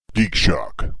Geek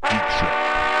Shock. Geek Shock.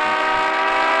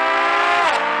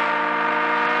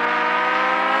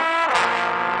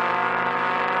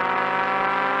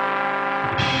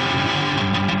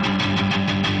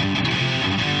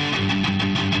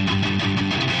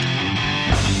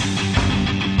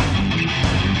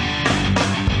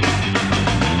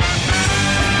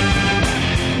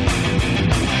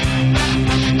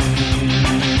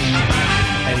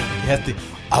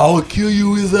 I'll kill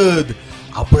you, wizard.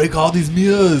 I'll break all these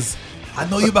mirrors. I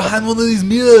know you're behind one of these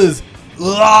mirrors.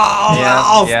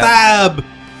 I'll stab.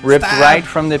 Ripped right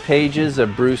from the pages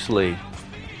of Bruce Lee.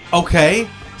 Okay,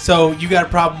 so you got a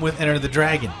problem with Enter the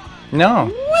Dragon. No.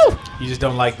 You just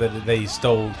don't like that they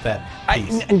stole that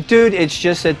piece. Dude, it's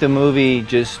just that the movie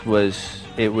just was...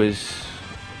 It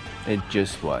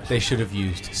just was. They should have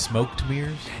used smoked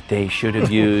mirrors. They should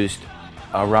have used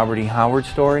a Robert E. Howard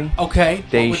story. Okay,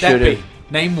 They what would that should be?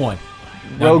 Name one.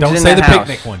 Rogues Don't in say the the House.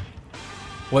 picnic one.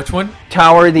 Which one?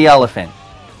 Tower of the Elephant.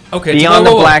 Okay, Beyond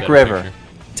the Black Better River. picture.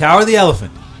 Tower of the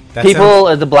Elephant. That People sounds-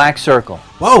 of the Black Circle.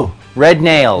 Whoa. Red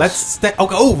Nails. Okay.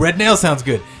 Oh, Red Nails sounds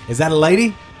good. Is that a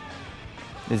lady?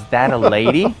 Is that a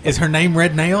lady? Is her name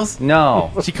Red Nails?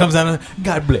 No. She comes out and,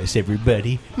 God bless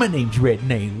everybody. My name's Red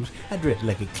Nails. I dress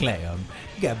like a clown.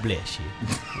 God bless you.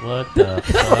 What the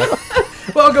fuck?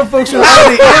 Welcome, folks, to the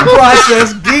In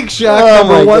Process Geek Shock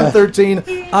number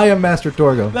 113. I am Master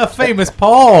Torgo. The famous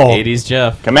Paul. 80s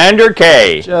Jeff. Commander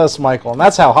K. Just Michael, and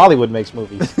that's how Hollywood makes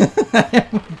movies.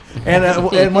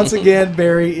 And once again,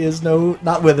 Barry is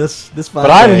not with us this fine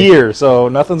But I'm day. here, so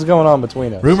nothing's going on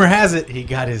between us. Rumor has it he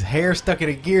got his hair stuck in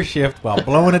a gear shift while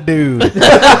blowing a dude.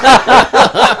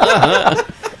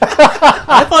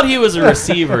 I thought he was a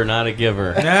receiver, not a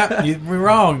giver. Nah, you're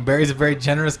wrong. Barry's a very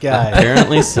generous guy.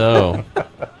 Apparently so.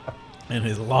 And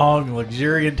his long,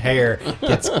 luxuriant hair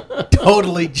gets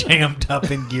totally jammed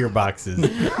up in gearboxes.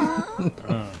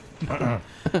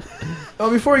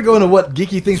 Well, before we go into what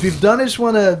geeky things we've done, I just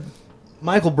want to...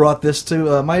 Michael brought this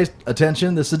to my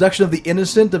attention. The Seduction of the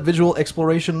Innocent, a visual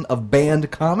exploration of banned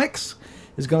comics,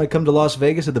 is going to come to Las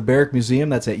Vegas at the Barrick Museum.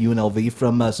 That's at UNLV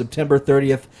from September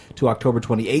 30th to October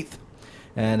 28th.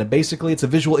 And basically, it's a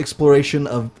visual exploration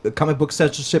of comic book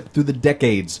censorship through the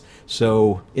decades.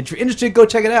 So, if you're interested, go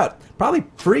check it out. Probably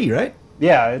free, right?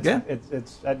 Yeah, Yeah.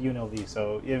 it's at UNLV,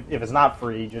 so if it's not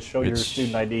free, just show your It's-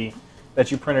 student ID that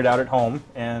you printed out at home,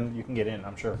 and you can get in,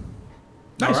 I'm sure.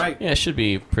 All right. Yeah, it should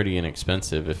be pretty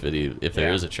inexpensive if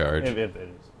there is a charge. If it is.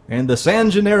 And the San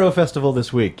Gennaro Festival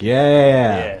this week.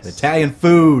 Yeah. Yes. The Italian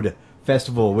Food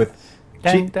Festival with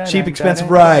cheap expensive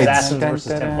rides. Assassins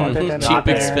versus Templar. Cheap,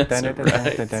 expensive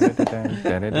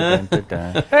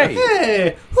Hey.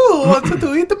 Hey, who wants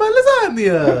to eat my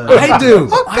lasagna? I do.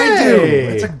 Okay. I do.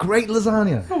 It's a great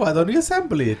lasagna. Oh, why don't you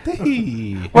assemble it?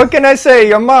 Hey. What can I say?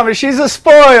 Your mama, she's a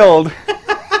spoiled.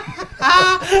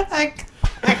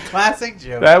 a classic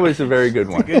joke. That was a very good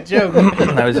one. Good joke.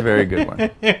 That was a very good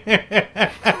one.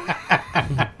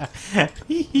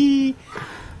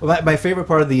 Well, my favorite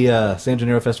part of the San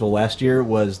Gennaro Festival last year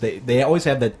was they always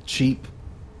have that cheap,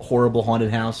 horrible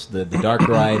haunted house, the dark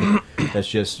ride that's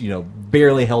just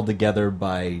barely held together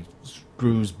by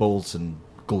screws, bolts, and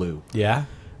glue. Yeah.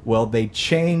 Well, they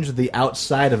changed the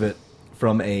outside of it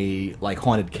from a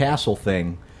haunted castle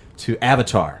thing to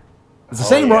Avatar. It's the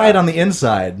same yeah. ride on the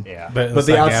inside, Yeah. But but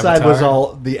the outside was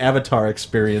all the Avatar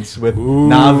experience with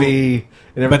Navi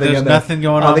and everything. But there's in there. nothing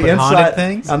going on the with haunted inside.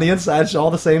 things? On the inside, it's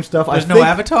all the same stuff. There's no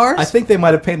avatars? I think they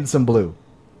might have painted some blue.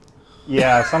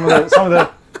 Yeah, some of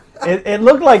the it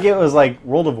looked like it was like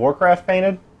World of Warcraft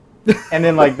painted, and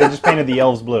then they just painted the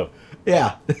elves blue.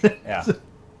 Yeah. Yeah.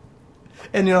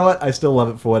 And you know what? I still love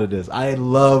it for what it is. I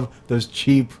love those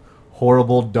cheap,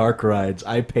 horrible dark rides.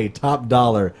 I pay top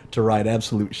dollar to ride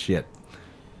absolute shit.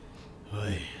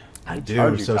 I do.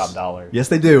 Charge you top dollar. Yes,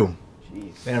 they do.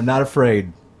 Jeez. And I'm not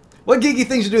afraid. What geeky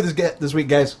things you do this week,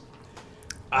 guys?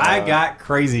 I got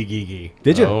crazy geeky.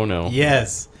 Did you? Oh no.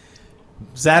 Yes.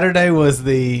 Saturday was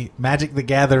the Magic the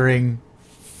Gathering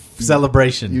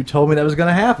celebration. You told me that was going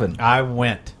to happen. I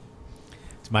went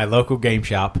to my local game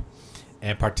shop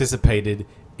and participated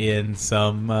in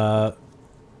some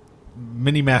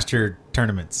mini master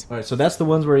tournaments. All right, so that's the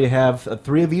ones where you have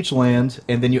 3 of each land,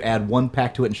 and then you add 1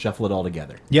 pack to it and shuffle it all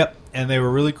together. Yep, and they were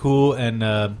really cool, and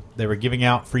they were giving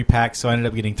out free packs, so I ended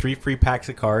up getting 3 free packs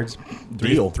of cards.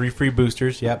 Deal. 3 free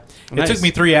boosters, yep. Nice. It took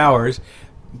me 3 hours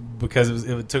because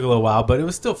it took a little while, but it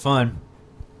was still fun.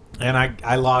 And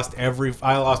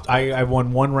I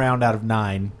won 1 round out of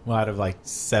 9, well, out of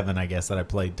 7, I guess, that I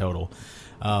played total.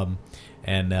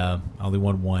 And only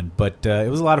won 1. But it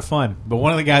was a lot of fun. But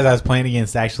one of the guys I was playing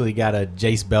against actually got a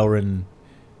Jace Belrin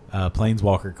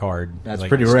Planeswalker card. That's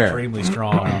pretty rare. Extremely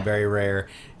strong, very rare.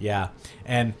 Yeah,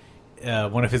 and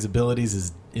one of his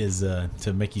abilities is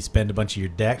to make you spend a bunch of your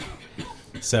deck.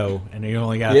 So, and you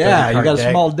only got a 30 you got a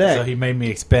card small deck. So he made me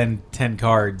expend 10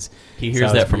 cards. He So hears I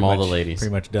was that from pretty all the much- ladies.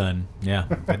 Pretty much done. Yeah,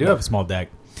 I do have a small deck,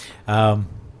 but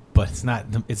it's not.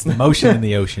 It's the motion in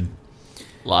the ocean.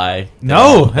 Lie.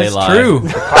 No, They that's lie. true.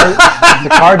 The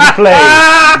card you play.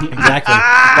 Exactly.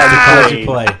 That's the cards you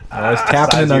play. I was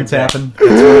tapping and Size of your untapping.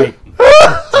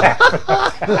 That's right.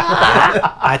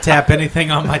 I tap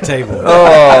anything on my table.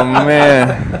 Oh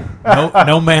man.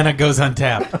 No mana goes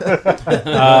untapped.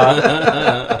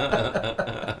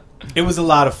 It was a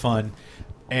lot of fun,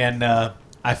 and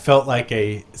I felt like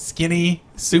a skinny,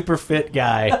 super fit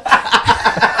guy.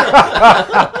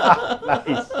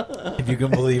 If you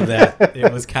can believe that,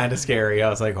 it was kind of scary. I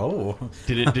was like, "Oh,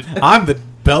 I'm the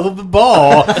belle of the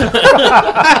ball."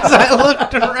 As I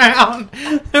looked around,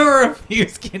 there were a few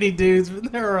skinny dudes,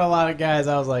 but there were a lot of guys.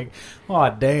 I was like, "Oh,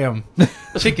 damn,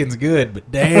 chicken's good,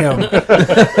 but damn,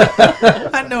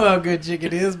 I know how good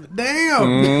chicken is, but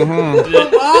damn, come on."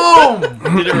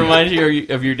 Did it remind you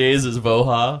of your days as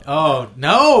Voha? Oh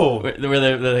no! Where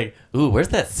they're like, ooh, where's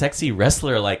that sexy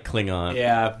wrestler like Klingon?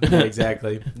 Yeah,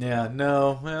 exactly. Yeah,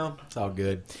 no, well, it's all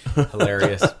good.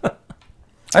 Hilarious.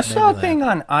 I saw a Maybe thing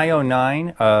on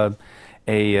IO9.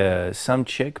 Some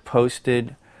chick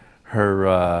posted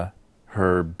her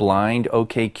blind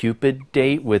OkCupid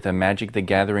date with a Magic the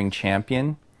Gathering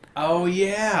champion. Oh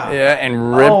yeah. Yeah,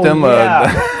 and ripped Oh, him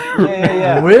yeah.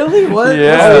 Yeah. Really? What?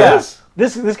 Yeah. Oh, yes.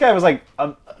 This guy was like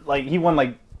he won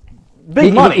like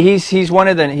big money. He's one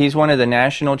of the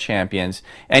national champions,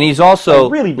 and he's also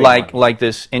Like, really big like money.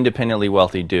 this independently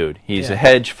wealthy dude. He's Yeah. a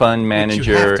hedge fund you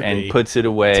manager have to and be puts it To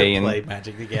away and play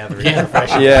Magic the Gathering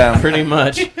professionally. yeah. Pretty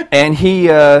much. And he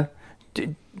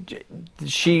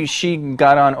she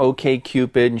got on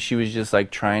OkCupid and she was just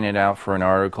like trying it out for an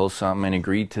article or something and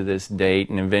agreed to this date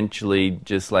and eventually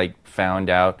just like found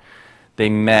out they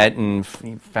met and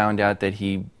found out that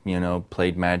he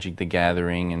played Magic the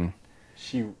Gathering and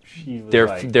she was They're-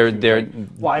 like, they're- she was they're- like,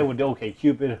 why would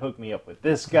OkCupid hook me up with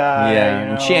this guy?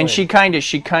 yeah, and she kind of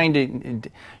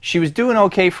she was doing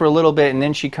okay for a little bit, and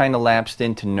then she kind of lapsed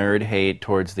into nerd hate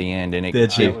towards the end, and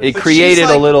Did she? it But created she's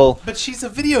a like- little. But she's a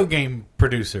video game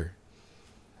producer.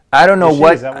 I don't know Is she?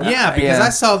 what. Is that what- Yeah, because yeah. I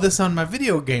saw this on my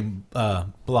video game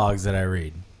blogs that I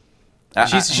read.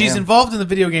 She's yeah. involved in the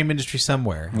video game industry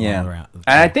somewhere. Yeah, around.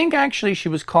 and I think actually she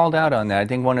was called out on that. I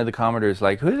think one of the Commodores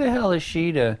like, "Who the hell is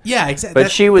she to?" Yeah, exactly. But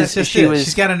she was- That's just she it. was-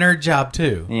 She's got a nerd job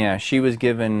too. Yeah, she was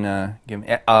given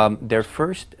their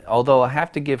first. Although I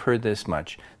have to give her this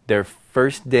much, their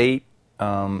first date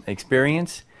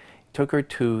experience took her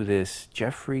to this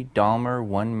Jeffrey Dahmer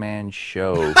one-man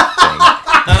show thing.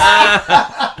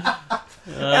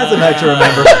 That's a night to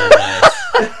remember.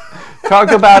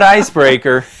 Talk about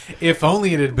icebreaker. If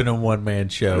only it had been a one-man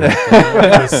show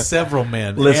with several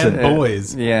men Listen, and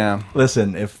boys. Yeah.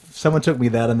 Listen, if someone took me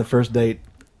that on the first date,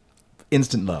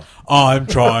 instant love. I'm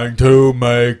trying to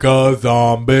make a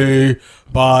zombie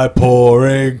by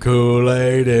pouring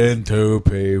Kool-Aid into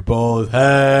people's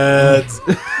heads.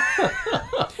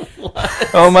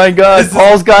 Oh my God,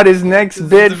 Paul's got his next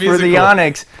bid the for the musical.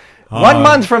 Onyx. 1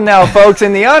 month from now, folks,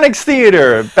 in the Onyx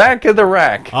Theater, back of the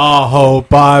rack. I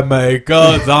hope I make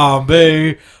a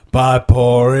zombie by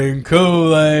pouring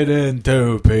Kool-Aid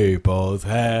into people's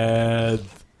heads.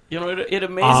 You know, it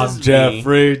I'm amazes me.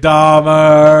 Jeffrey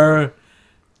Dahmer.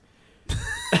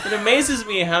 It amazes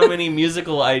me how many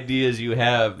musical ideas you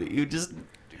have that you just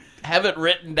haven't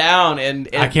written down. And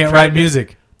I can't tried write to-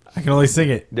 music. I can only sing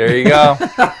it. There you go.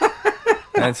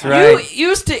 That's right. You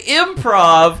used to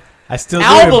improv I still do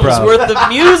albums improv. worth of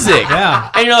music.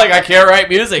 Yeah. And you're like, I can't write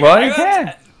music. Well, you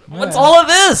can. What's all of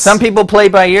this? Some people play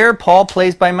by ear. Paul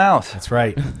plays by mouth. That's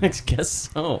right. I guess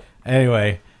so.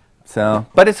 Anyway, So,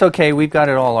 but it's okay. We've got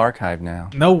it all archived now.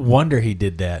 no wonder he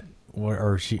did that.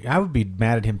 Or she. I would be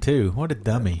mad at him too. What a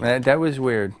dummy. That was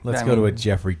weird. Let's I go to a mean,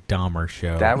 Jeffrey Dahmer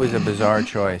show. That was a bizarre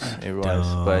choice. It was,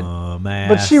 but Dumbass.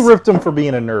 But she ripped him for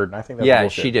being a nerd, and I think that's yeah,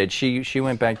 bullshit. she did. She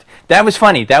went back. That was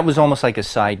funny. That was almost like a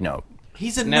side note.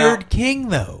 He's a Now- nerd king,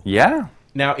 though. Yeah.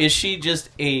 Now, is she just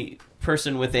a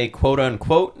person with a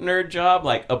quote-unquote nerd job,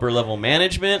 like upper-level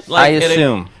management? I Like,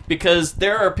 assume. because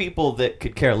there are people that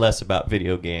could care less about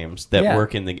video games that Yeah.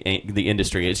 work in the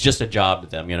industry. It's just a job to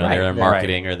them. You know, Right, they're right.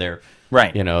 marketing or they're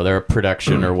Right. you know, they're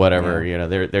production or whatever. You know,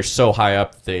 they're so high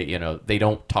up they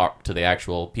don't talk to the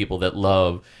actual people that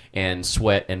love and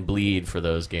sweat and bleed for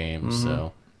those games.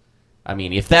 So, I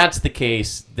mean, if that's the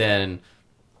case, then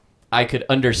I could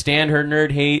understand her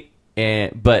nerd hate,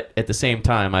 but at the same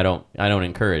time, I don't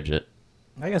encourage it.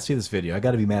 I gotta see this video. I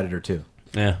gotta be mad at her too.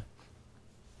 Yeah.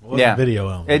 What's Yeah. the video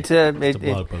on? It's a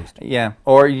blog post. Yeah,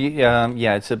 or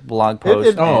it's a blog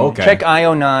post. Oh, okay. Check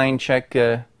IO9. Check.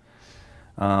 It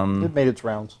made its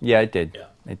rounds. Yeah, it did. Yeah.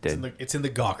 It It's did. in the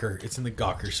Gawker. It's in the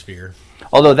Gawker sphere.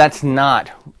 Although that's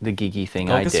not the geeky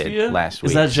thing I did Gawkersphere? last week.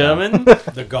 Is that so. German?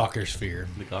 The Gawker sphere.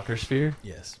 The Gawkersphere?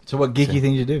 Yes. So what geeky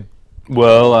thing did you do?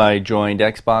 Well, I joined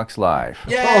Xbox Live.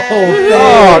 Oh,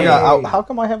 God. How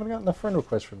come I haven't gotten a friend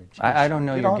request from you? Jeez. I don't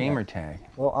know Get your on gamer that. tag.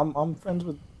 Well, I'm friends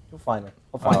with. You'll find it.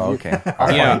 I'll find Oh, you. okay.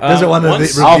 Yeah. Doesn't want to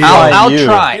once- reveal. I'll you.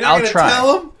 try. You're not I'll gonna try.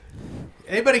 tell them?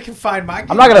 Anybody can find my.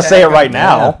 I'm not gonna say it right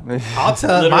now. I'll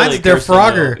tell. Literally Mine's Der cursing you.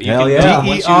 Frogger. You Hell can- yeah.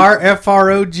 once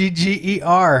you-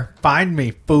 DERFROGGER. Find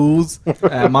me, fools.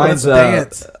 Mine's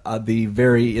Let's dance. the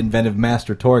very inventive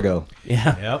Master Torgo.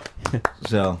 Yeah. Yep.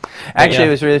 So Actually, Yeah. it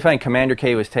was really funny. Commander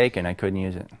K was taken. I couldn't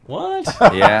use it. What?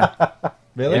 Yeah.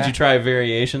 really, Did you try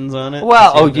variations on it?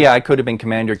 Well, oh yeah, I could have been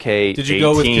Commander K. Did you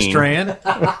go with 18.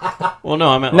 Castran? Well, no,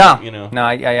 I meant, No, like, you know. no,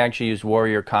 I actually used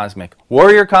Warrior Cosmic.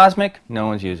 Warrior Cosmic, no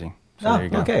one's using. So Oh, there you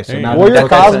go. okay. So There you now go. Warrior okay,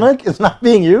 Cosmic is not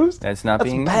being used. That's not That's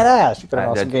being badass. You could have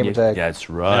an awesome that- gamer tag. That's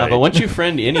right. No, but once you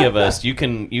friend any of us, you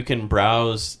can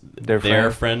browse Their their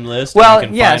friend. friend list. Well, and you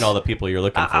can yes. find all the people you're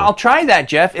looking for. I'll try that,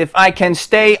 Jeff, if I can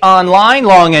stay online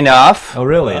long enough. Oh,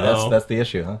 really? Uh-oh. That's the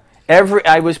issue, huh?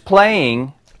 I was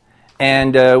playing,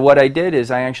 and what I did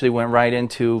is I actually went right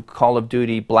into Call of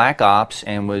Duty Black Ops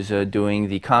and was doing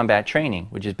the combat training,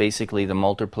 which is basically the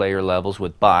multiplayer levels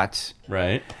with bots.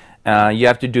 Right. You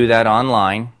have to do that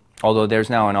online, although there's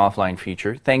now an offline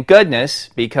feature. Thank goodness,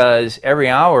 because every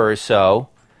hour or so,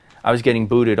 I was getting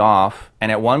booted off,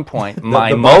 and at one point,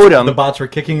 my modem, The bots were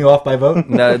kicking you off by vote.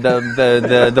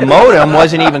 the modem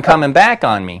wasn't even coming back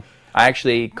on me. I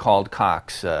actually called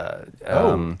Cox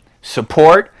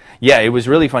support. Yeah, it was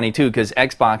really funny too because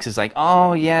Xbox is like,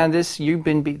 oh yeah, there's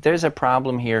a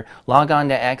problem here. Log on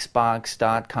to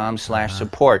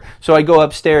xbox.com/support. So I go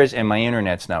upstairs and my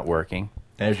internet's not working.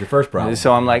 There's your first problem.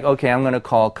 So I'm like, okay, I'm going to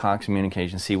call Cox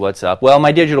Communications, see what's up. Well,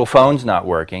 my digital phone's not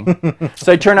working.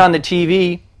 So I turn on the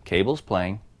TV, cable's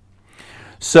playing.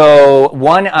 So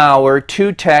 1 hour,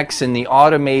 2 texts, and the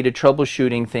automated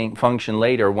troubleshooting function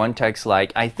later. One text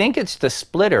like, I think it's the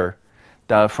splitter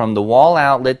from the wall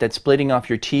outlet that's splitting off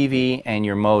your TV and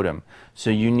your modem. So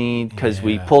you need, because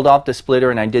we Yeah. pulled off the splitter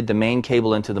and I did the main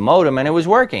cable into the modem and it was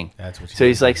working. That's what you So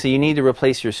he's need. like, so you need to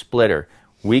replace your splitter.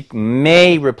 We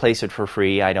may replace it for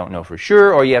free. I don't know for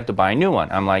sure, or you have to buy a new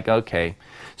one. I'm like, okay.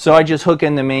 So I just hook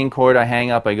in the main cord. I hang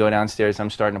up. I go downstairs.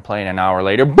 I'm starting to play. And an hour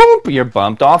later, boom, you're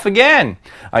bumped off again.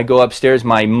 I go upstairs.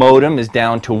 My modem is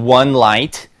down to 1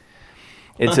 light.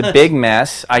 It's a big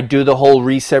mess. I do the whole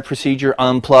reset procedure,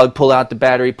 unplug, pull out the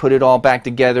battery, put it all back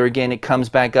together again. It comes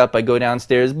back up. I go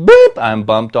downstairs. Boop, I'm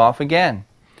bumped off again.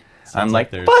 I'm Sounds like,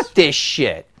 there's- fuck this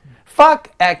shit.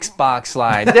 Fuck Xbox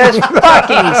Live. This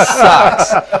fucking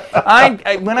sucks.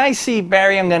 When I see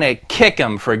Barry, I'm going to kick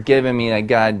him for giving me that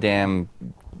goddamn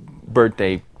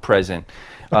birthday present.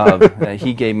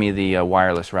 He gave me the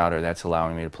wireless router that's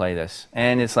allowing me to play this.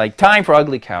 And it's like, time for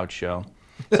Ugly Couch Show.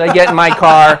 So I get in my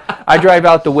car. I drive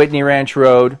out the Whitney Ranch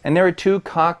Road. And there are 2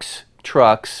 Cox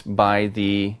trucks by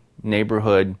the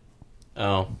neighborhood.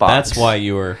 Oh, Box. that's why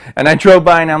you were. And I drove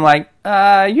by and I'm like,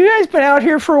 you guys been out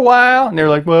here for a while? And they're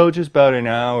like, well, just about an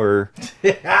hour.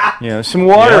 Some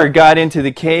water got into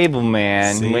the cable,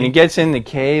 man. See? When it gets in the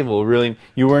cable, really,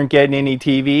 you weren't getting any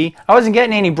TV? I wasn't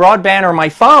getting any broadband or my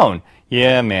phone.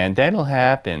 Yeah, man, that'll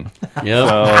happen. Yep.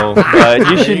 So, but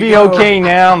you should be okay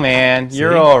now, man.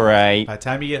 You're See? all right. By the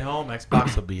time you get home,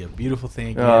 Xbox will be a beautiful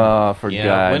thing again. Oh, for Yeah.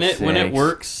 God's When it sakes.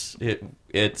 works,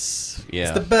 it's yeah.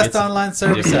 It's the best online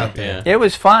service out there. It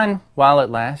was fun while it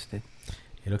lasted.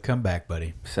 It'll come back,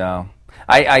 buddy. So,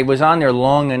 I was on there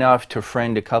long enough to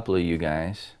friend a couple of you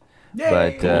guys.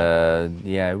 But,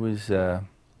 yeah, it was a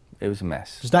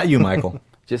mess. It's not you, Michael.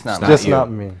 Just not Just you.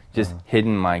 not me. Just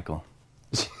hidden Michael.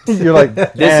 You're like,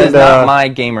 This is not my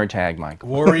gamer tag, Michael.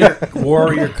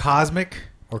 Warrior Cosmic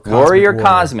or Cosmic Warrior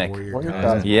Cosmic. Warrior Warrior Cosmic.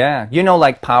 Cosmic. Yeah, you know,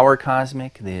 like Power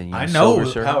Cosmic. The I know Silver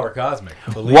Surfer? Power Cosmic.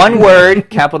 Believe One me. word,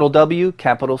 capital W,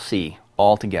 capital C,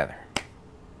 all together.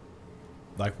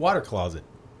 Like water closet.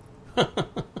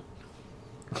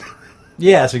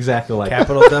 Yes, exactly like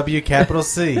Capital W, capital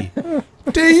C.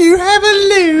 Do you have a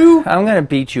loo? I'm gonna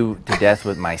beat you to death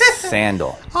with my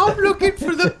sandal. I'm looking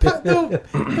for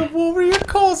the Warrior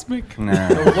Cosmic. No.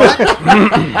 What?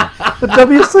 the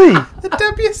WC. The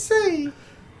WC.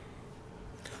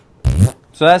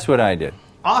 So that's what I did.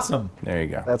 Awesome. There you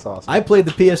go. That's awesome. I played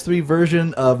the PS3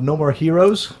 version of No More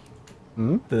Heroes,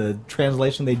 the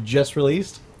translation they just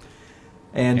released.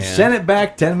 and sent it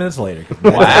back 10 minutes later.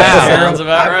 Wow. Sounds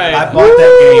about right. I bought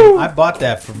that game. I bought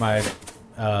that for my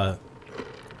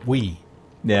Wii.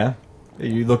 Yeah.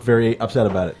 You look very upset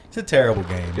about it. It's a terrible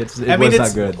game. It was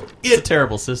not good. It's a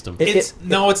terrible system. It's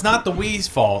not the Wii's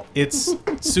fault. It's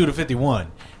Suda51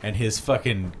 and his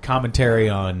fucking commentary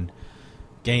on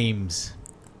games.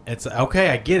 It's okay.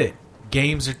 I get it.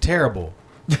 Games are terrible.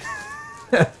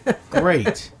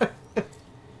 Great.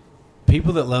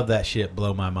 People that love that shit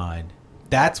blow my mind.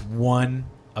 That's one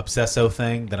obsesso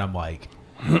thing that I'm like,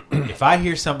 if I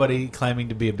hear somebody claiming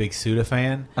to be a big Suda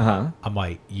fan, I'm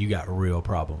like, you got real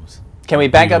problems. Can we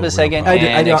back up Real a second problems.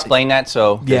 and explain that?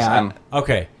 So, Yeah.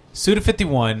 Okay.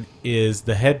 Suda51 is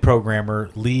the head programmer,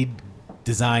 lead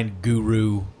design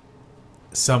guru,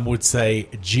 some would say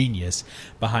genius,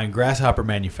 behind Grasshopper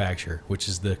Manufacture, which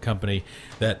is the company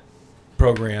that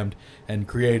programmed and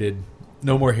created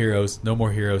No More Heroes, No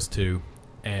More Heroes 2,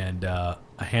 and a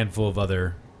handful of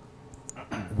other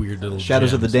weird little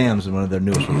Shadows of the gems. Dam is one of their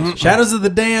newest ones. Shadows of the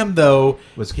Dam, though,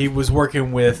 Was- he was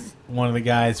working with one of the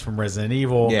guys from Resident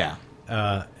Evil. Yeah.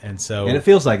 And so... And it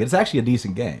feels like it's actually a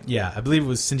decent game. Yeah, I believe it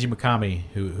was Shinji Mikami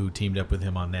who teamed up with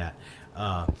him on that.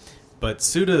 But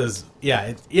Suda's,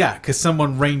 because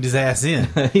someone reined his ass in.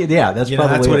 Yeah, that's probably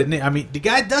that's what it. I mean, the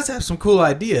guy does have some cool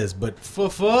ideas, but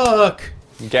fuck,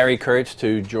 Gary Kurtz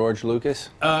to George Lucas.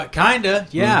 kinda,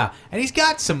 yeah. And he's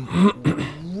got some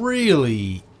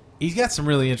really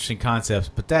interesting concepts.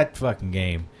 But that fucking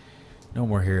game, No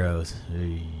More Heroes.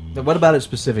 But what about it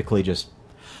specifically? Just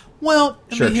Well,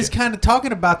 I Sure, mean, he's sure. kind of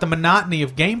talking about the monotony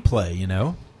of gameplay, you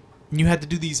know? You had to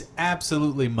do these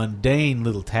absolutely mundane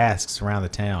little tasks around the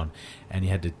town, and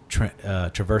you had to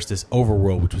traverse this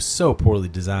overworld, which was so poorly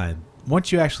designed.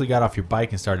 Once you actually got off your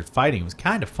bike and started fighting, it was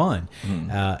kind of fun.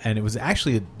 And it was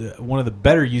actually one of the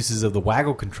better uses of the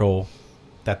waggle control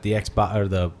that the Xbox or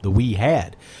the Wii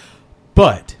had.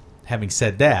 But, having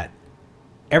said that,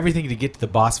 everything to get to the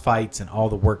boss fights and all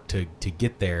the work to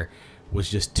get there was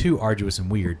just too arduous and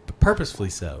weird, but purposefully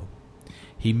so.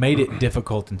 He made it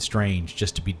difficult and strange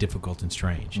just to be difficult and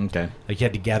strange. okay. Like you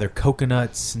had to gather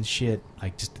coconuts and shit,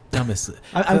 like just the dumbest.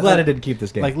 I'm glad I didn't keep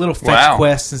this game. Like little fetch Wow.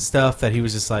 quests and stuff that he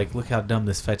was just like, look how dumb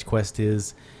this fetch quest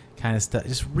is, kind of stuff.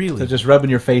 Just really, so just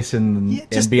rubbing your face in Yeah,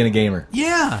 and just- being a gamer.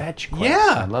 yeah, Fetch quest.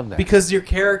 yeah. I love that. Because your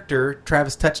character,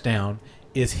 Travis Touchdown,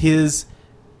 is his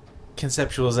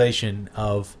conceptualization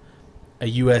of a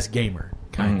U.S. gamer,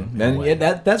 kind of. in a And way.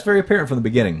 that's very apparent from the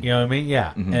beginning. You know what I mean?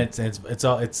 Yeah, and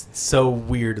it's so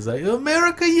weird. It's like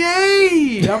America,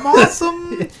 yay! I'm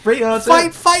awesome. It's pretty-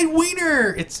 fight,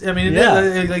 wiener.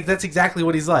 Like that's exactly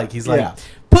what he's like. He's like, Yeah.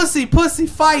 pussy,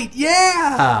 fight,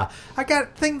 yeah! I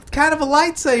got kind of a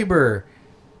lightsaber.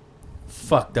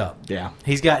 Fucked up. Yeah.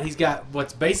 He's got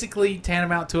what's basically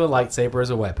tantamount to a lightsaber as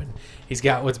a weapon. He's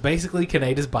got what's basically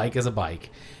Kaneda's bike as a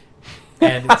bike,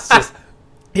 and it's just.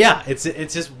 Yeah, it's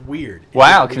just weird. It's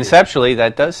Wow, just weird. conceptually,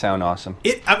 that does sound awesome.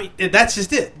 That's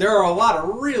just it. There are a lot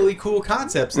of really cool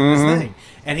concepts in this thing,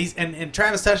 and and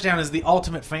Travis Touchdown is the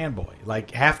ultimate fanboy.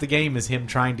 Like half the game is him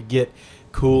trying to get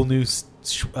cool new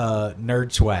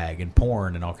nerd swag and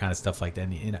porn and all kind of stuff like that.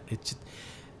 And, you know, it's just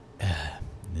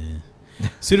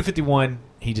Suda51.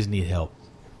 He just need help.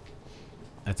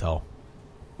 That's all.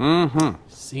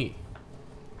 See.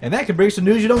 And that can bring some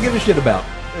news you don't give a shit about.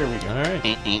 All right.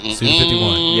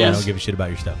 Suda51. Yeah, I don't give a shit about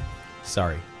your stuff.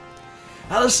 Sorry.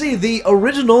 Let's see. The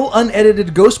original unedited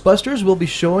Ghostbusters will be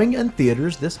showing in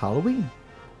theaters this Halloween,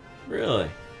 Really?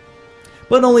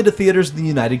 but only to theaters in the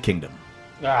United Kingdom.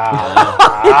 You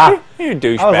I was like,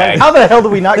 douchebag. how the hell do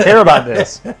we not care about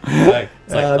this?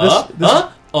 It's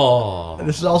like, Oh.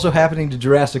 This is also happening to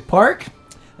Jurassic Park.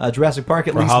 Jurassic Park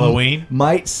at For least Halloween?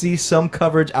 might see some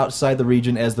coverage outside the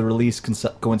region as the release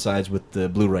coincides with the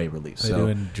Blu-ray release. Are they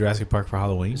doing Jurassic Park for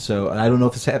Halloween? So I don't know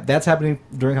if that's happening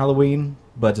during Halloween,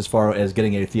 but as far as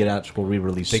getting a theatrical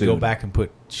re-release, They soon. go back and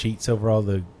put sheets over all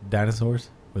the dinosaurs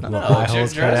with little No, eye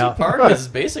holes cut Jurassic out. Park is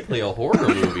basically a horror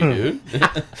movie, dude.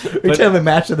 You're trying to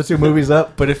match the two movies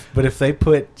up. But if they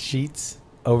put sheets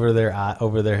over their eye,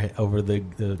 over the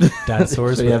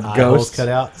dinosaurs So you with have eye holes ghosts? cut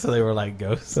out, so they were like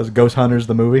ghosts. Those Ghost Hunters,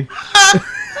 the movie.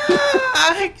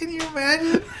 Can you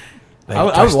imagine? I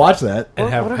would watch that. and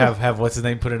have what's his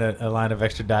name put in a line of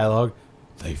extra dialogue.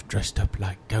 They've dressed up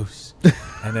like ghosts,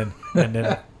 and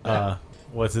then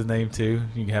what's his name too?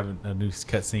 You can have a new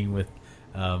cutscene with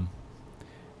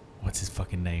what's his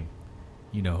fucking name?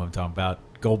 You know who I'm talking about,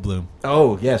 Goldblum.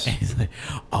 Oh yes. He's like,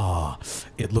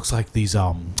 it looks like these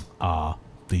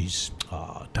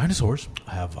dinosaurs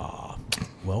have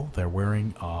well, they're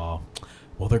wearing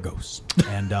they're ghosts,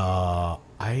 and I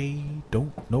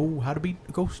don't know how to beat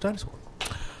a ghost dinosaur.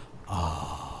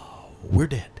 We're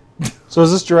dead. So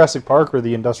is this Jurassic Park or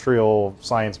the Industrial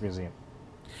Science Museum?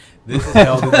 This is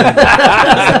held in the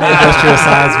Industrial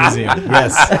Science Museum.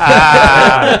 Yes.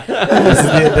 This is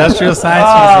the Industrial Science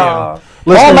Museum.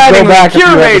 Listeners, Mattingly, go back a few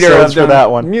curator episodes of for the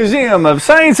that one. Museum of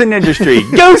Science and Industry.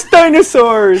 Ghost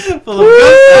dinosaurs. Full of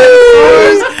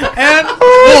ghost dinosaurs and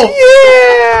wolf.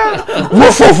 Yeah.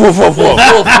 Woof, woof, woof, woof, woof.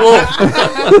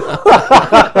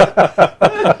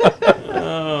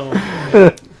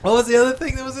 What was the other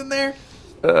thing that was in there?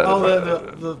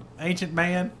 The ancient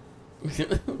man.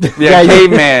 Yeah,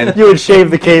 caveman. You would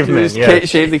shave the caveman. Just Yes.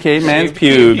 shave the caveman's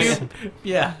pubes.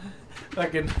 Yeah.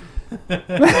 Fucking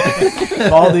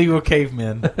bald eagle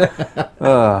cavemen.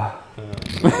 Ugh.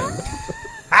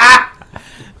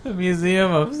 The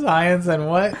Museum of Science and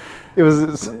what? It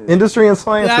was Industry and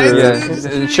Science. Yeah,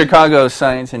 or- Yeah, Chicago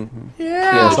Science and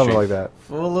Yeah. something like that.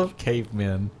 Full of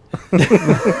cavemen. and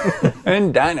Full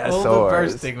of dinosaurs.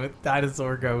 bursting with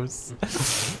dinosaur ghosts.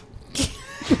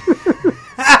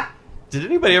 Did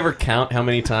anybody ever count how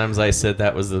many times I said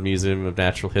that was the Museum of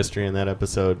Natural History in that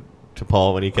episode to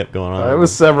Paul when he kept going on? It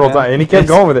was several times, and he kept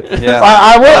going with it. Yeah.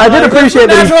 I did appreciate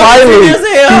that he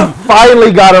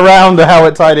finally got around to how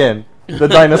it tied in. The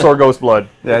dinosaur ghost blood.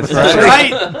 That's That's right.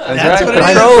 right. That's That's what right.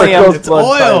 it is. Petroleum. It's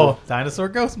oil. Dinosaur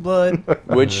ghost blood.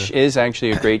 Which is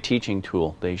actually a great teaching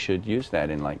tool. They should use that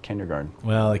in like kindergarten.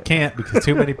 Well, it can't because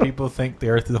too many people think the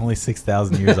Earth is only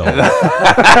 6,000 years old.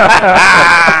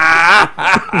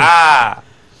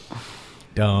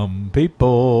 Dumb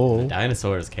people.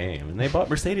 Dinosaurs came and they bought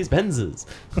Mercedes Benzes.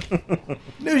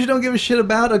 News you don't give a shit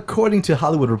about. According to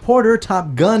Hollywood Reporter,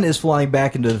 Top Gun is flying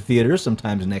back into the theaters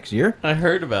sometimes next year. I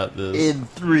heard about this.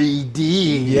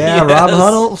 3D. Yeah, Yes. Rob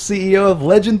Hunnell, CEO of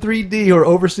Legend 3D, who are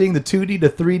overseeing the 2D to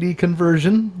 3D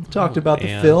conversion, talked about the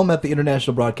man. film at the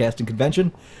International Broadcasting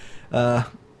Convention.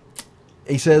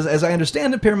 He says, as I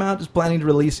understand it, Paramount is planning to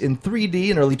release in 3D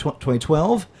in early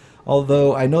 2012,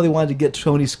 although I know they wanted to get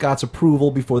Tony Scott's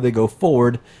approval before they go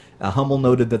forward. Hummel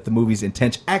noted that the movie's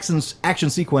intense action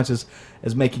sequences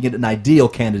is making it an ideal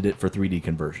candidate for 3D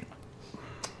conversion.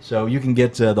 So you can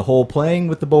get the whole playing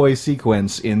with the boys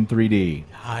sequence in 3D.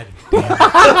 God damn.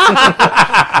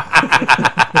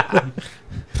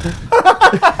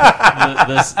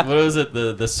 What was it?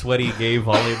 The sweaty gay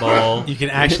volleyball. You can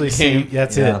actually see,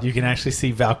 that's Yeah. it. You can actually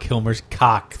see Val Kilmer's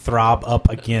cock throb up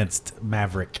against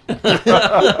Maverick.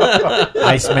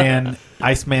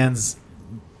 Iceman's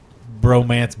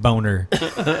bromance boner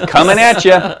Coming at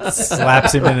you.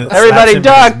 slaps him in his Everybody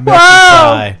duck. milky Whoa!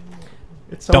 thigh.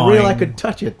 It's so real I Doing. could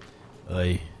touch it.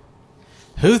 Oy.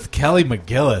 Who's Kelly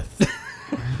McGillith?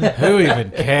 Who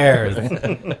even cares?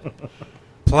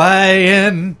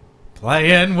 Playing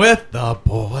with the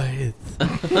boys.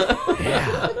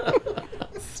 Yeah.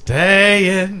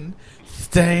 Staying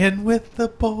with the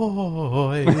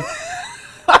boys.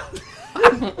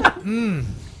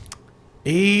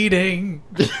 Eating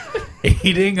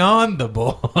on the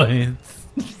boys.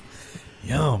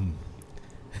 Yum.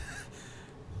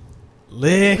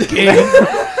 Licking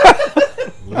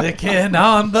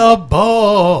on the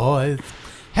boys.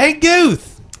 Hey,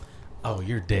 Goose. Oh,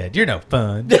 you're dead. You're no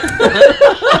fun.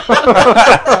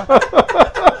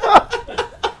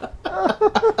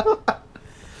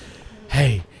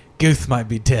 Hey, Goose might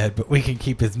be dead, but we can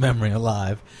keep his memory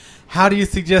alive. How do you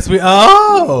suggest we...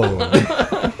 Oh!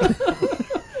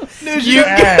 News you News you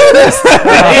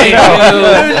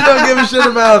don't give a shit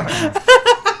about.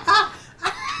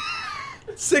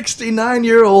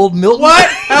 69-year-old Milton. What?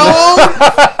 How old?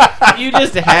 You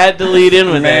just had to lead in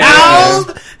with that.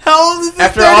 How old is this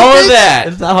After dirty all of bitch? that,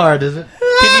 It's not hard, is it?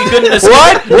 you couldn't have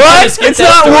What? you couldn't What? have skipped It's that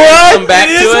not story and what? Come back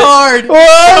It to is it. hard.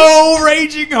 What? So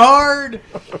raging hard.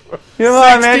 Come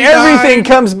on, man. 69. Everything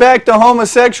comes back to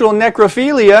homosexual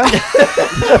necrophilia.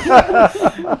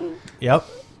 Yep.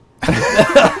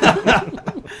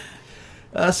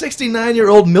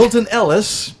 69-year-old Milton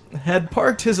Ellis had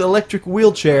parked his electric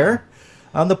wheelchair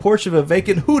on the porch of a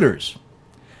vacant Hooters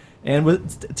and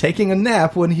was taking a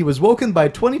nap when he was woken by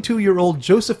 22-year-old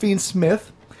Josephine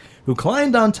Smith, who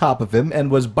climbed on top of him and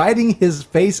was biting his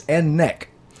face and neck.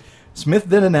 Smith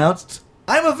then announced,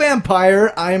 "I'm a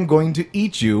vampire, I am going to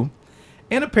eat you,"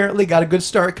 and apparently got a good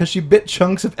start because she bit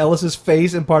chunks of Ellis's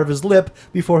face and part of his lip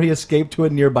before he escaped to a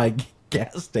nearby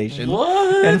gas station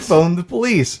and phoned the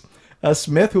police.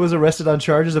 Smith, who was arrested on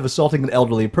charges of assaulting an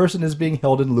elderly person, is being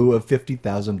held in lieu of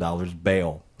 $50,000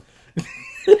 bail.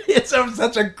 It's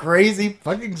such a crazy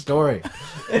fucking story.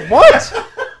 What?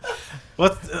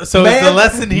 So is the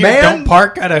lesson here, man- don't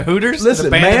park at a Hooters? Listen,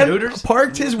 abandoned man Hooters?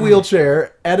 parked his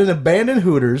wheelchair at an abandoned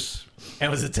Hooters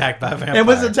And was attacked by a vampire. and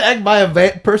was attacked by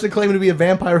a person claiming to be a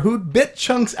vampire who bit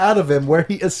chunks out of him where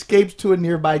he escaped to a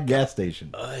nearby gas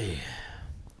station.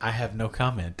 I have no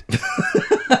comment.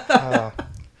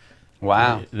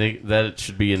 Wow. That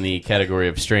should be in the category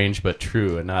of strange but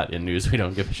true, and not in news we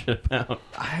don't give a shit about.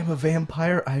 I am a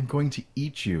vampire. I am going to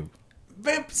eat you.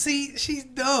 See, she's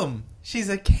dumb. She's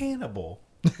a cannibal.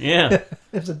 Yeah.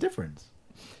 There's a difference.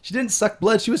 She didn't suck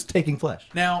blood. She was taking flesh.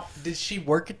 Now, did she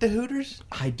work at the Hooters?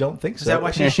 I don't think so. Is that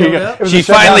why she showed up? It was She a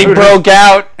shutdown finally Hooters. broke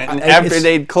out and I- after it's-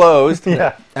 they'd closed.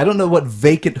 Yeah. I don't know what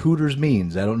vacant Hooters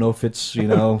means. I don't know if it's,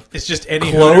 It's just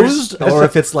any closed Hooters or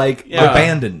if it's like Yeah.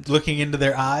 abandoned. looking into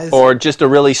their eyes. Or just a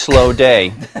really slow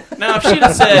day. Now, if she'd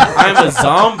have said, I'm a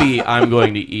zombie, I'm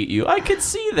going to eat you, I could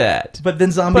see that. But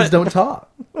then zombies But- don't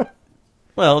talk.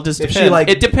 Well, it just If she, depends. like-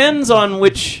 It depends on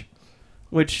which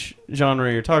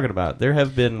genre you're talking about. There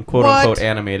have been quote What? unquote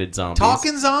animated zombies.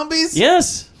 Talking zombies?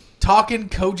 Yes. Talking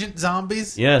cogent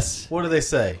zombies? Yes. What do they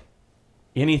say?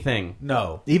 Anything.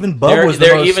 No. Even Bub They're was the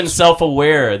they're most, even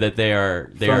self-aware that they are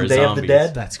from zombies. Day of the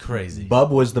Dead. That's crazy.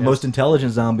 Bub was the most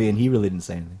intelligent zombie, and he really didn't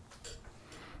say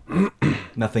anything.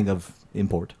 Nothing of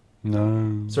import.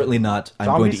 No. Certainly not. I'm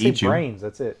going Zombies to eat say you. brains.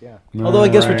 That's it. Yeah. Although I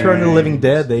guess Return of the Living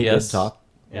Dead, they Yes. did talk.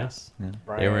 Yes. Brains.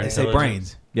 They were They say intelligent.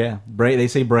 brains. Yeah, they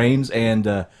say brains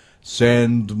and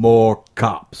send more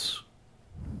cops.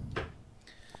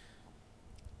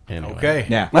 Anyway. Okay.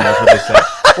 Yeah, that's what they say.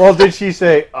 Well, did she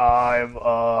say I'm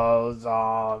a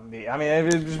zombie? I mean, it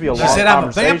would just be a She long said I'm a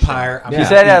conversation. vampire. Yeah. She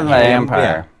said I'm an Yeah.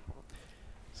 vampire.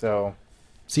 So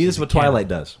See, this is what Twilight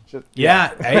does.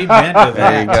 Yeah, amen to There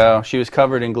that. you go. She was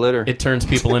covered in glitter. It turns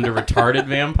people into retarded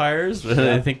vampires.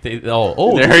 I think they.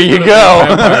 Oh, There this is you what a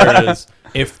go. vampire is.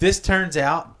 If it turns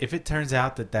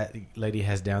out that lady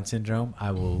has Down syndrome,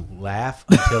 I will laugh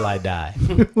until I die.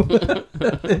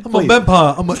 I'm a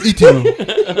vampire. I'm gonna eat you.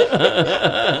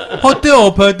 Hotel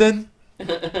open.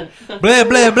 Blah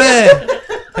blah blah.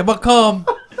 If I come,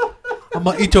 I'm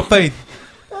gonna eat your face.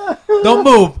 Don't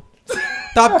move.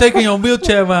 Stop taking your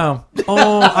wheelchair around.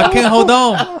 Oh, I can't hold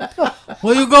on.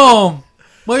 Where you going?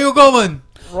 Where you going?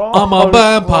 I'm a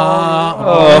vampire. I'm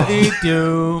gonna eat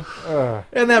you.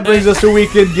 And that brings us to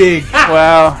Weekend Gig.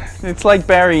 Wow. It's like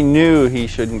Barry knew he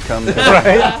shouldn't come to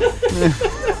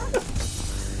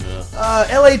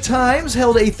LA Times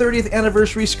held a 30th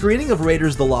anniversary screening of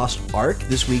Raiders the Lost Ark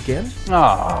this weekend.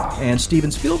 Aw. And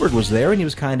Steven Spielberg was there, and he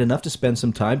was kind enough to spend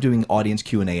some time doing audience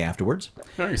Q&A afterwards.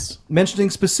 Nice. Mentioning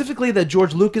specifically that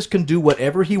George Lucas can do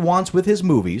whatever he wants with his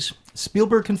movies,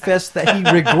 Spielberg confessed that he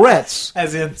regrets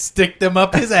As in, stick them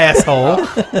up his asshole.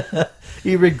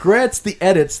 he regrets the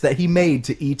edits that he made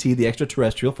to E.T. the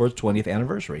Extraterrestrial for its 20th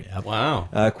anniversary. Wow.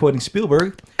 Quoting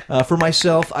Spielberg, for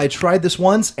myself, I tried this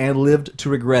once and lived to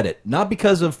regret it. Not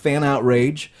because of fan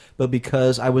outrage, but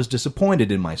because I was disappointed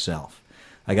in myself.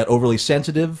 I got overly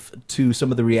sensitive to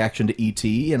some of the reaction to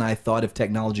E.T., and I thought if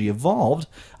technology evolved,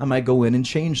 I might go in and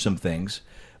change some things.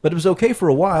 But it was okay for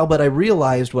a while, but I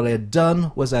realized what I had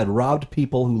done was I had robbed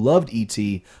people who loved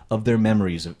E.T. of their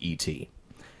memories of E.T.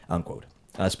 Unquote.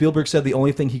 Spielberg said the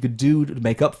only thing he could do to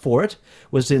make up for it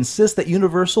was to insist that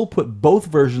Universal put both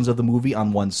versions of the movie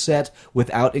on one set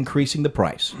without increasing the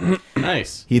price.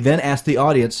 Nice. He then asked the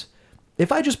audience,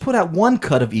 if I just put out one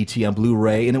cut of E.T. on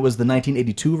Blu-ray and it was the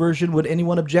 1982 version, would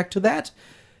anyone object to that?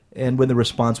 And when the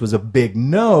response was a big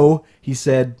no, he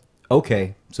said,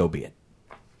 okay, so be it.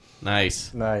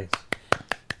 Nice. Nice.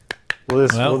 Will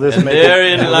this Well, make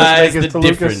Therein it, will this lies make the it to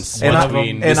Lucas? difference. And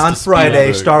between and on Mr. Friday,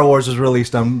 Spielberg. Star Wars was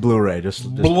released on Blu-ray. Just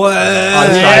on side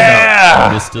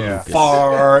Yeah. Mr. Lucas.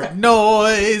 Fart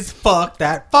noise. Fuck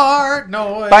that fart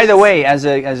noise. By the way, as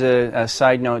a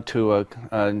side note to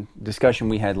a discussion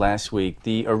we had last week,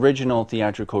 the original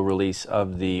theatrical release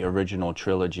of the original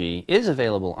trilogy is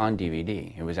available on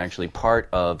DVD. It was actually part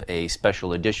of a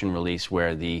special edition release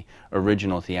where the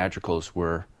original theatricals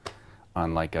were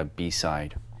on like a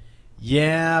B-side.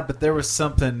 Yeah, but there was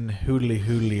something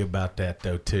hoodly about that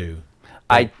though too.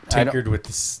 I don't- Tinkered with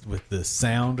the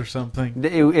sound or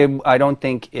something. I don't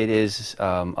think it is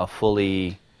a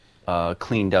fully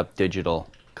cleaned up digital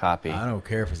copy. I don't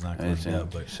care if it's not cleaned It's,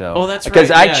 up, but so, Oh, that's because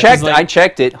right, I yeah, 'cause, checked. like- I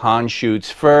checked it. Han shoots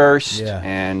first, Yeah.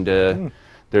 and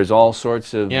there's all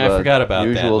sorts of Yeah, I forgot about that.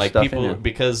 usual Like stuff in people, there.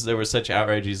 because there was such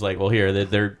outrage. He's like, well,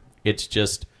 here, it's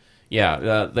just,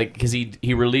 yeah, like because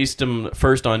he released them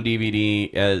first on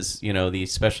DVD as the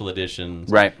special editions.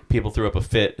 Right. People threw up a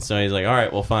fit, so he's like, all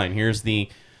right, well, fine. Here's the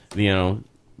Here's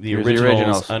the originals,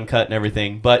 originals. uncut and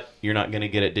everything, but you're not going to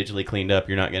get it digitally cleaned up.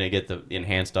 You're not going to get the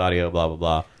enhanced audio. Blah blah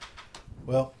blah.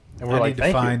 well, And we're I like, need to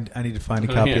 "Thank you." find. I need to find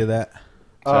a copy Yeah. of that.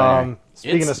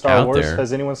 Speaking It's of Star out Wars, there.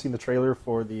 has anyone seen the trailer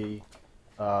for the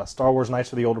Star Wars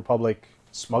Knights of the Old Republic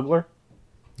Smuggler?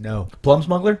 No. Plum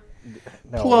Smuggler?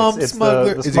 No, Plum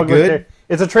Smuggler. The Is it smuggler good?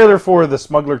 It's a trailer for the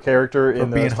smuggler character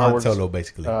in being the Star Han Wars, Solo,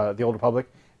 basically. the Old Republic,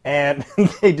 and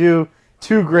they do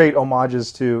two great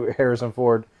homages to Harrison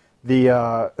Ford. They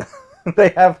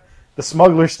have the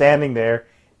smuggler standing there,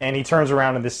 and he turns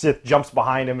around, and the Sith jumps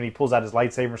behind him, and he pulls out his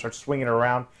lightsaber and starts swinging it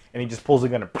around, and he just pulls the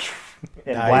gun and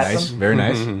blasts Nice, him. very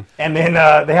nice. And then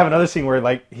they have another scene where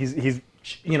like he's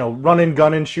running,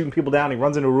 gunning, shooting people down. He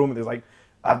runs into a room and there's like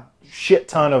a shit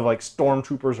ton of like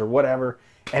stormtroopers or whatever,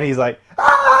 and he's like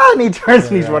ah, and he turns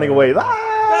and he's running away.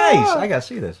 Ah! Nice. I gotta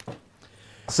see this.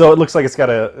 So it looks like it's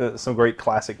got some great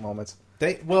classic moments.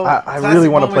 I really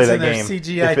wanna play that game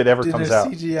if it ever comes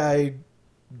out. CGI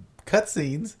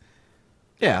cutscenes.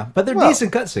 Yeah, but they're Well-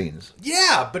 decent cutscenes.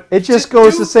 Yeah, but It just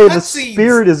goes do to say the cutscenes.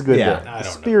 spirit is good. Yeah. there. I The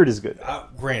don't know. spirit is good,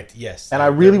 Grant, yes. and I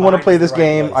Their really want to mind play is this the right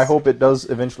game. place. I hope it does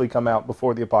eventually come out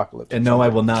before the apocalypse. And no, I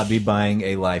will not be buying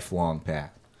a lifelong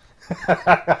pack.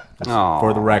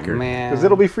 For the record. man. because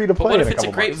it'll be free to play. But what in if a it's a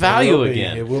couple great months. value It will be.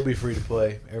 again? It will be free to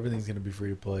play. Everything's going to be free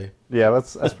to play. Yeah,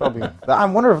 that's probably. I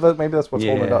wonder if maybe that's what's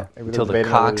holding it Yeah, up. Maybe until they're the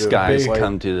debating whether Cox to guys play.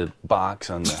 come to the box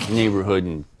on the neighborhood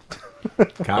and Oh,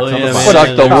 yeah, man. Suck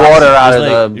the There's- water out there's of like,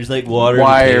 the There's like water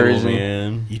wires in the and-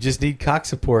 cable, man. You just need cock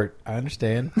support. I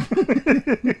understand.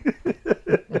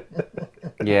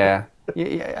 yeah.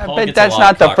 I Paul bet gets a that's lot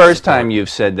not of the Cox first support. time you've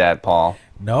said that, Paul.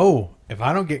 No, if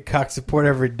I don't get cock support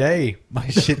every day, my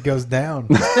shit goes down.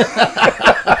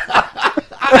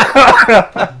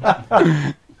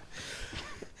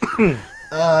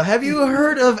 Have you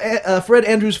heard of Fred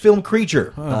Andrews' film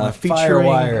Creature, featuring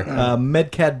Firewire.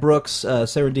 Medcat Brooks,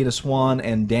 Sarandina Swan,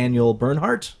 and Daniel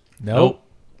Bernhardt? Nope.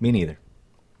 Me neither.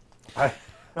 I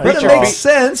But it Creature makes fe-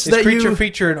 sense Is that Creature you.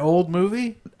 feature an old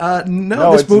movie? No,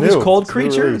 No, this it's movie's new. called It's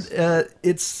Creature. new-release.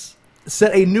 It's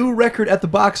set a new record at the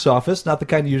box office, not the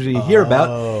kind you usually hear Oh.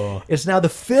 about. It's now the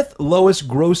 5th lowest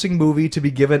grossing movie to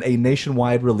be given a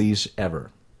nationwide release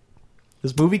ever.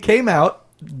 This movie came out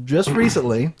just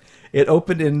recently. It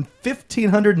opened in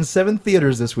 1,507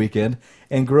 theaters this weekend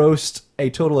and grossed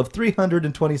a total of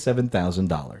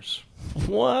 $327,000.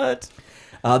 What?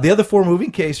 The other 4 movies,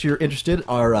 in case you're interested,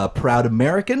 are Proud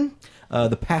American,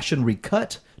 The Passion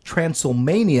Recut,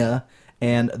 Transylmania,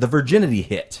 and The Virginity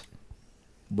Hit.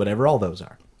 Whatever all those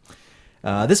are.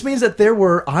 This means that there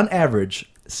were, on average,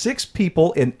 6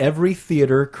 people in every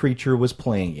theater Creature was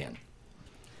playing in.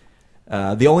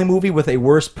 The only movie with a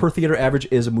worse per theater average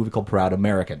is a movie called Proud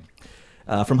American.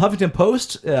 From Huffington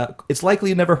Post, it's likely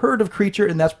you never heard of Creature,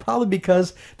 and that's probably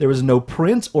because there was no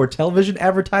print or television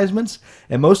advertisements,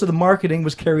 and most of the marketing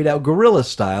was carried out guerrilla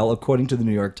style, according to the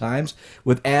New York Times,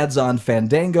 with ads on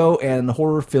Fandango and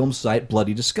horror film site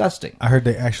Bloody Disgusting. I heard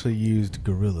they actually used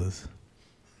gorillas.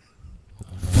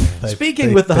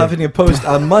 Speaking with the Huffington Post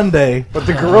on Monday, But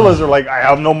the gorillas are like, I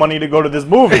have no money to go to this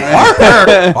movie.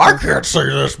 I can't see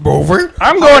this movie.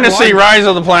 I'm going to see Rise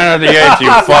of the Planet of the Apes,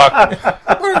 you fuck.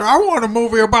 I want a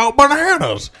movie about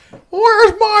bananas.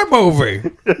 Where's my movie?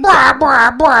 Blah,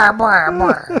 blah, blah, blah,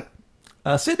 blah.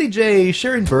 Sidney J.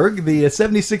 Scherenberg, the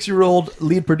 76-year-old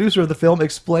lead producer of the film,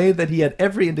 explained that he had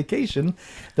every indication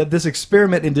that this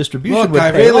experiment in distribution Look, would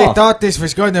I pay really off. thought this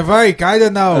was going to work. I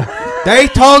don't know. They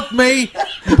told me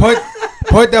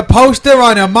put the poster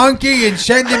on a monkey and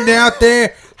send him out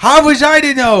there. How was I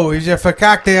to know? It was a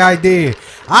fakakte idea.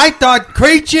 I thought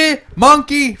creature,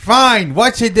 monkey, fine.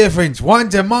 What's the difference?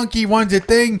 One's a monkey, one's a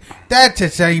thing. That's the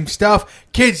same stuff.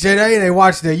 Kids today, they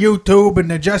watch the YouTube and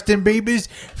the Justin Biebers.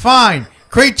 Fine.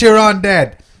 Creature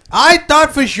undead. I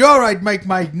thought for sure I'd make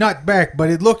my nut back, but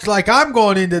it looks like I'm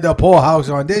going into the poorhouse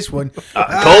on this one.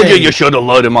 I told you you should have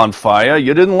lit him on fire.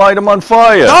 You didn't light him on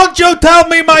fire. Don't you tell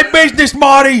me my business,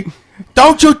 Marty!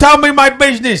 Don't you tell me my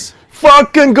business!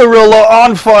 Fucking gorilla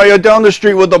on fire down the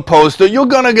street with a poster. You're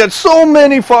gonna get so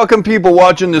many fucking people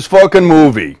watching this fucking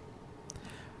movie.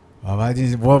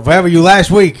 Whatever you last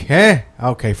week, eh?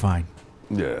 Okay, fine.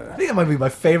 Yeah. I think that might be my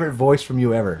favorite voice from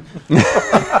you ever.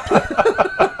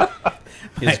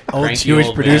 His Old cranky Jewish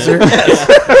old producer. man.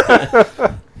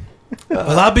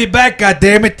 Well, I'll be back,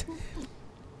 goddammit.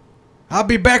 I'll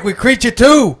be back with Creature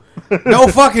 2. No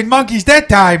fucking monkeys that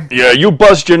time. Yeah, you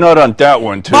bust your nut on that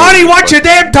one too. Marty, watch your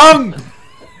damn tongue!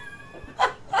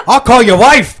 I'll call your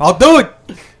wife. I'll do it.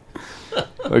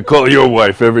 I call your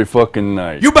wife every fucking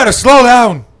night. You better slow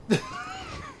down.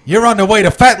 You're on the way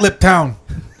to Fat Lip Town.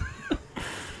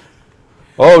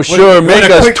 Oh, sure, make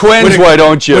us twins, why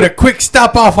don't you? With a quick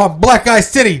stop off on Black Eye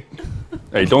City.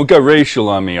 Hey, don't get racial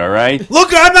on me, all right? Look,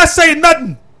 I'm not saying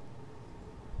nothing.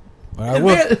 But I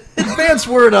will. Advance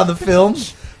word on the film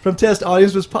from test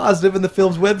audience was positive, and the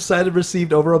film's website had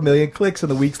received over 1 million clicks in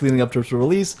the weeks leading up to its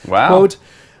release. Wow. Quote,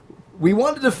 We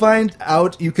wanted to find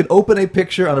out you can open a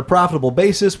picture on a profitable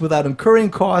basis without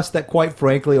incurring costs that, quite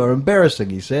frankly, are embarrassing,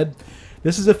 he said.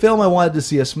 This is a film I wanted to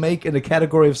see us make in the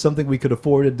category of something we could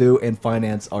afford to do and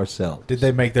finance ourselves. Did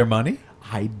they make their money?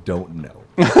 I don't know.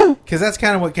 Because that's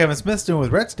kind of what Kevin Smith's doing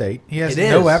with Red State. He has It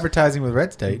no is. advertising with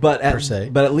Red State, per se.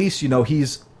 But at least,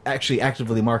 he's actually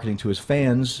actively marketing to his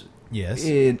fans. Yes.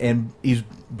 And he's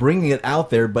bringing it out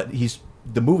there, but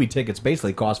the movie tickets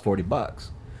basically cost $40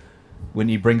 when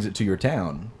he brings it to your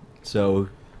town. So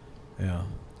Yeah.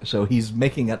 he's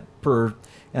making it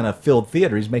in a filled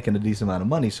theater. He's making a decent amount of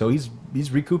money. So he's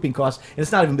recouping costs.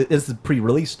 And it's the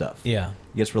pre-release stuff. Yeah.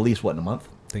 It gets released, in a month?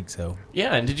 I think so.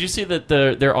 Yeah, and did you see that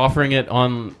they're offering it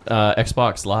on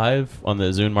Xbox Live on the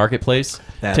Zune Marketplace?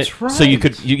 That's right. So you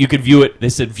could view it. They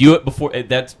said view it before.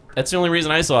 That's the only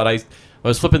reason I saw it. I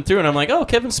was flipping through and I'm like, oh,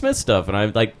 Kevin Smith stuff, and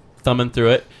I'm like thumbing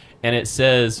through it, and it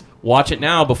says watch it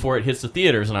now before it hits the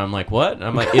theaters, and I'm like, what? And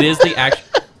I'm like, it is the actual.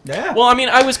 Yeah. Well, I mean,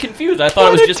 I was confused. I thought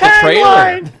it was just a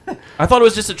trailer. I thought it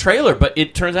was just a trailer, but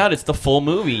it turns out it's the full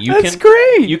movie. That's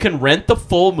great. You can rent the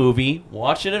full movie,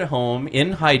 watch it at home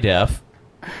in high def,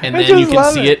 and I then you just can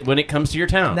love see it. it when it comes to your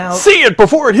town. Now, See it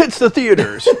before it hits the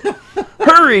theaters.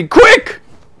 Hurry, quick!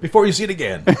 before you see it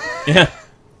again, yeah.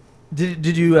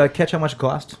 did you catch how much it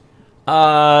cost?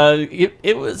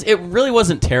 It really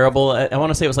wasn't terrible. I want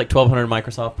to say it was like 1,200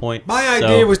 Microsoft points. My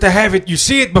idea was to have it. You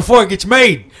see it before it gets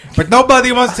made, but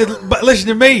nobody wants to listen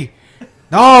to me.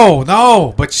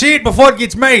 No, but see it before it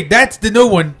gets made. That's the new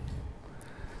one.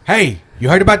 Hey, you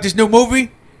heard about this new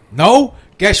movie? No?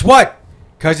 Guess what?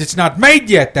 Because it's not made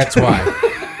yet. That's why.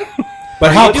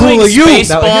 But how cool are you?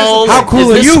 Spaceballs? How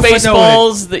cool is are you this for knowing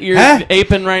Spaceballs it? that you're Huh?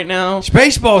 aping right now?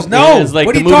 Spaceballs? No. It's like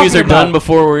what the are you movies talking are done about?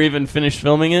 before we're even finished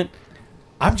filming it.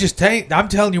 I'm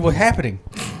telling you what's happening.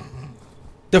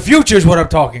 The future is what I'm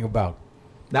talking about.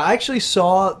 Now, I actually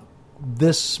saw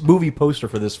this movie poster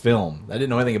for this film. I didn't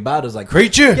know anything about it. I was like,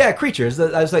 Creature? Yeah, Creatures.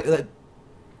 I was like,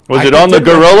 Was it on the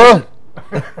gorilla?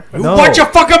 no. Watch your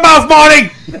fucking mouth,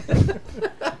 Marty!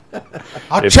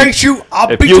 I'll chase you. I'll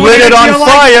If beat you you lit it into on your life.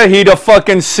 fire, he'd have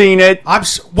fucking seen it.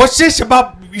 What's this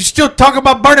about? You still talking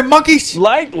about burning monkeys?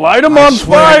 Light them I on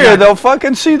swear to fire. God. They'll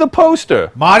fucking see the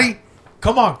poster. Marty,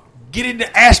 come on. Get in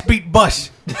the ass beat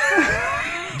bus.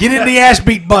 Get in the ass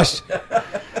beat bus.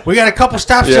 We got a couple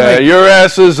stops to Yeah, make. your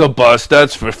ass is a bust.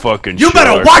 That's for fucking You sure.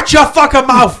 better watch your fucking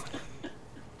mouth.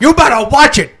 You better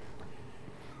watch it.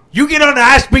 You get on the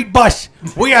ass beat bus.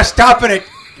 We are stopping it.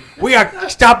 We are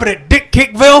stopping at Dick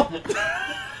Kickville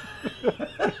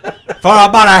for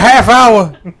about a half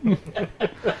hour.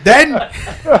 Then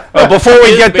Before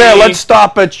we get there, me. let's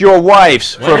stop at your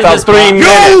wife's for When about is 3 this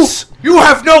minutes. you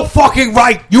have no fucking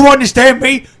right. You understand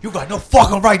me? You got no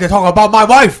fucking right to talk about my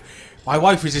wife. My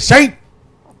wife is a saint.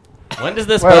 When does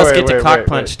this Wait, bus wait, get to wait, Cock wait,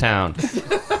 Punch Town?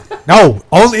 No,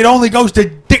 it only goes to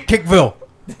Dick Kickville.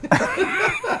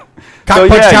 Cock So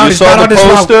Punch yeah, Town you is saw not the on this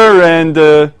route. poster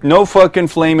and no fucking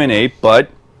flaming ape, but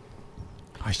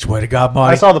I swear to God, I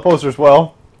Marty. saw the poster as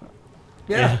well.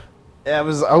 yeah. Yeah, it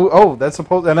was that's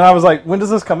supposed. And then I was like, when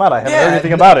does this come out? I haven't Yeah, heard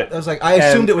anything about it. I was like, I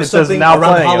assumed And it was says something now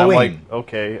around playing, and Halloween. I'm like,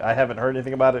 okay, I haven't heard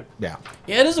anything about it. Yeah.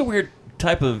 Yeah, it is a weird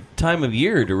time of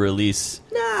year to release.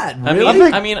 Not I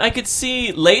really. mean, I could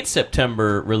see late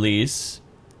September release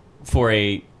for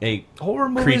a horror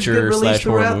movies creature get released slash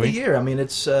horror throughout movie. the year. I mean,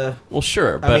 it's. well,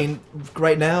 sure, but I mean,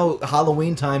 right now,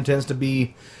 Halloween time tends to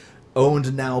be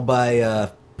owned now by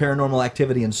Paranormal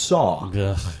Activity and Saw.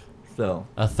 ugh, So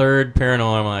a third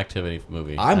Paranormal Activity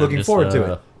movie. I'm looking just, forward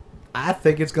to it. I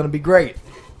think it's going to be great.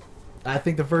 I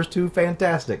think the first two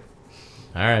fantastic.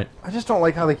 All right. I just don't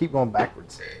like how they keep going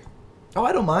backwards. Oh,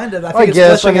 I don't mind it. I think I it's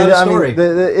guess. fleshing out a story. they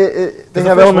The have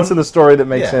first elements one- of the story that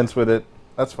make Yeah. sense with it.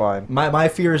 That's fine. My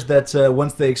fear is that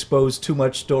once they expose too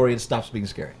much story, it stops being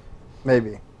scary.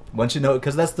 Maybe. Once you know,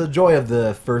 because that's the joy of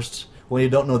the first, when you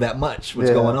don't know that much what's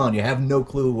Yeah. going on. You have no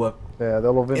clue what Yeah,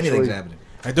 they'll eventually. anything's happening.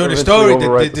 I know the Eventually story.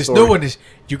 overwrite the This story. new one is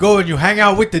you go and you hang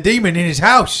out with the demon in his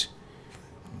house.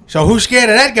 So who's scared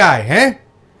of that guy, huh?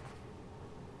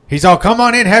 He's all, come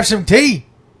on in, have some tea.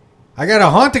 I gotta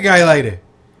haunt the guy later.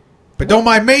 But don't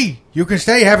mind me. You can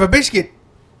stay, have a biscuit.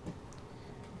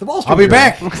 The Wall Street I'll be Journal.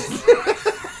 back.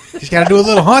 Just gotta do a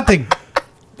little haunting.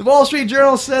 The Wall Street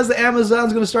Journal says that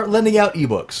Amazon's going to start lending out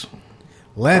ebooks.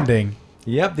 Lending.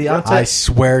 Yep, I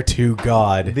swear to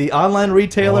God. the online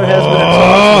retailer has been in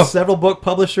talks with several book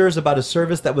publishers about a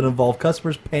service that would involve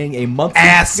customers paying a monthly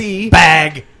Ass fee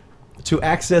bag. to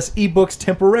access ebooks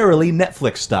temporarily,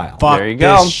 Netflix style. Fuck There you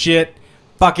go. this shit.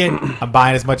 Fucking, I'm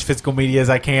buying as much physical media as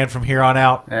I can from here on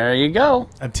out there you go.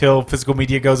 until physical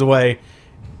media goes away.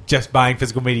 just buying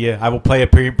physical media. I will play a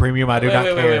premium. I do not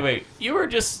care. Wait. You were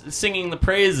just singing the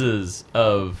praises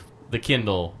of the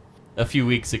Kindle a few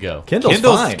weeks ago. Kindle's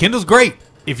fine. Kindle's great.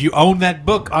 If you own that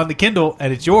book on the Kindle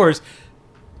and it's yours,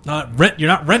 you're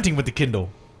not renting with the Kindle.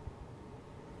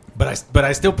 But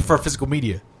I still prefer physical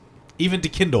media, even to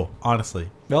Kindle.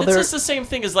 Honestly, Well, It's just the same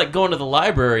thing as like going to the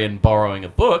library and borrowing a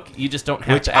book. You just don't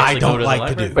have Which to actually I don't go to like the to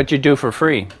library. do. But you do for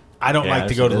free. I don't like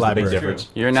to go to the there's a big library.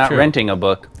 difference. You're not true. renting a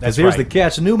book. That's Here's right. the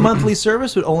catch. A new monthly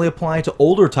service would only apply to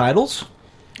older titles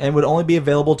and would only be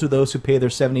available to those who pay their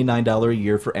 $79 a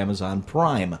year for Amazon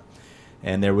Prime.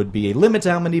 And there would be a limit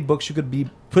to how many books could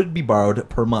be borrowed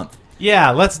per month.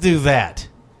 Yeah, let's do that.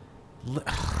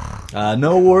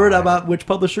 No word about which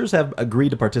publishers have agreed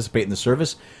to participate in the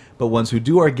service, but ones who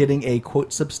do are getting a,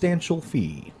 quote, substantial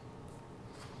fee.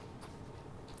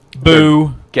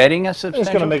 Boo. Getting a It's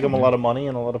substantial... going to make them a lot of money,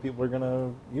 and a lot of people are going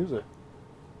to use it.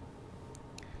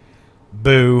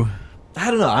 Boo. I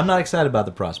don't know. I'm not excited about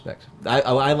the prospect.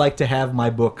 I like to have my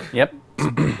book Yep.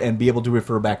 and be able to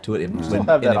refer back to it You when still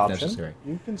have that if option. necessary.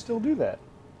 You can still do that.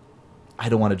 I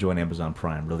don't want to join Amazon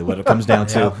Prime, really. What it comes down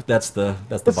to, that's the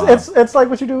It's, bottom. it's like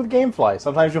what you do with GameFly.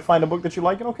 Sometimes you'll find a book that you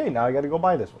like, and okay, now I got to go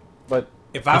buy this one. But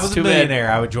If I It's was a too bad.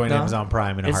 millionaire, I would join No. Amazon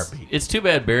Prime in a heartbeat. It's too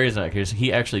bad Barry's not here. So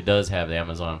he actually does have the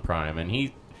Amazon Prime, and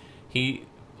he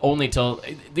only tells.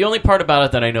 The only part about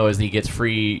it that I know is that he gets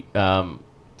free,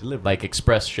 like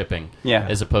express shipping. Yeah.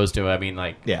 As opposed to, I mean,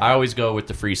 like Yeah. I always go with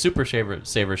the free Super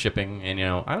Saver shipping, and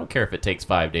I don't care if it takes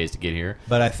 5 days to get here.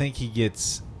 But I think you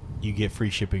get free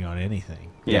shipping on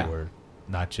anything. Yeah. Or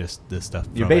not just this stuff.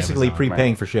 You're from basically Amazon.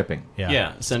 prepaying for shipping.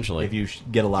 Yeah, essentially. If you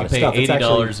get a lot You of pay stuff, $80 it's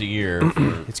actually a year.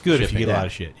 For It's good if you shipping. get a lot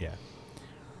of shit. Yeah.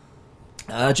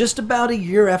 just about a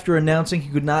year after announcing he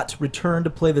could not return to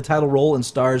play the title role in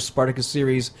Star's Spartacus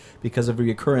series because of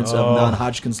the occurrence of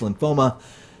non-Hodgkin's lymphoma,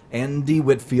 Andy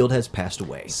Whitfield has passed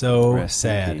away. So Rest in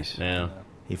sad. peace. Yeah.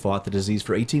 He fought the disease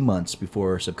for 18 months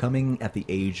before succumbing at the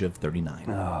age of 39.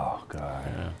 Oh,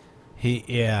 God.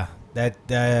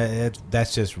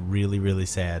 That's just really, really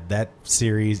sad. That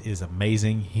series is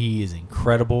amazing. He is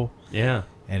incredible, Yeah.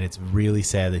 and it's really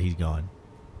sad that he's gone.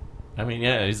 I mean,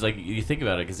 yeah, he's like, you think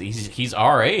about it, because he's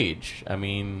our age. I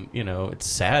mean, it's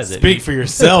sad that Speak for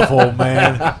yourself, old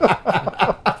man.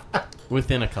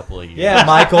 within a couple of years. Yeah,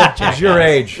 Michael, it's your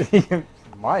age.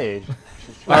 my age.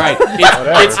 All right.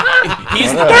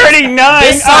 He's 39!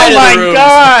 This side Oh, of my the room.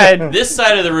 God! this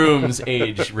side of the room's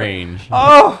age range.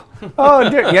 Oh,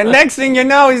 dear. Yeah, next thing you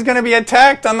know, he's going to be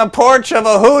attacked on the porch of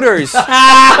a Hooters.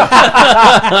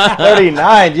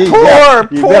 39. You Poor better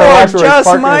watch where he's just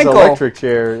parking his Michael. electric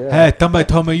chair. Yeah. Hey, somebody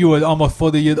told me you were almost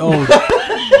 40 years old.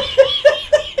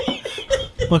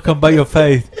 Look on by your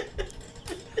face.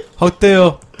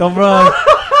 Hotel, don't run.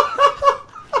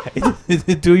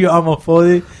 Do you almost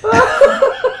 40?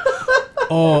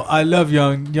 Oh, I love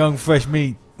young fresh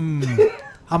meat.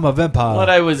 I'm a vampire. What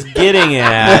I was getting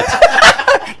at.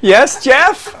 Yes,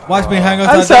 Jeff? Watch me hang upside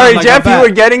I'm down sorry, like Jeff, a you bat.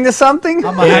 were getting to something?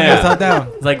 I'm gonna hang Yeah. upside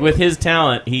down. Like, with his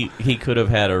talent, he could have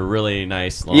had a really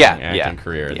nice long Yeah, acting yeah.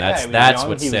 career. Yeah, he was That's young,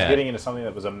 what's he was sad. getting into something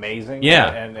that was amazing. Yeah.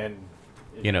 And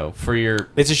For your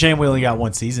It's a shame we only got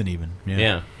one season, even.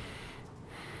 yeah.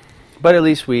 But at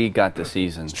least we got the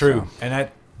season. True, and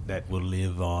that will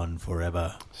live on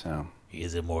forever. So. He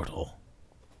is immortal.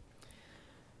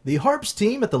 The HARPS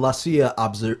team at the La Silla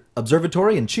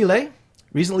Observatory in Chile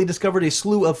recently discovered a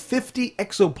slew of 50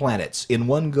 exoplanets in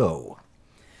one go.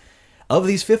 Of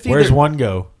these 50, Where's one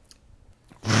go?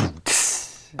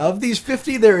 Of these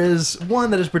 50, there is one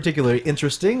that is particularly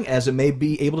interesting, as it may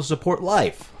be able to support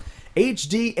life.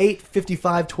 HD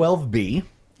 85512b.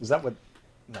 is that what?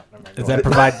 No, never mind.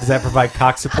 Does that provide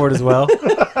cock support as well?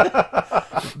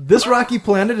 This rocky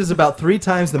planet is about 3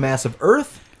 times the mass of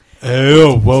Earth.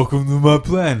 Hey, welcome to my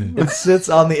planet. It sits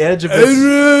on the edge of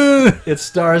Adrian! its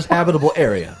star's habitable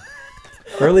area.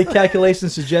 Early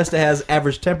calculations suggest it has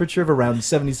average temperature of around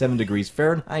 77 degrees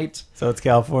Fahrenheit, So it's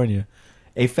California.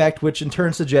 a fact which in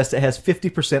turn suggests it has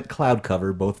 50% cloud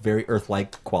cover, both very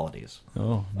Earth-like qualities.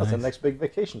 Oh, That's the nice. next big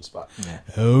vacation spot.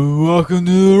 Oh, welcome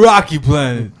to the Rocky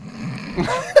Planet.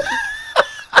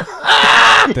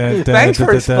 Thanks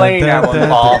for explaining that one,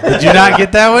 Paul. Did you not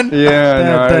get that one?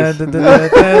 Yeah, I'm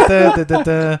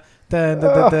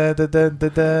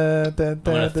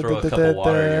gonna throw a cup of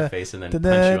water in your face and then punch you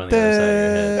on the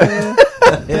other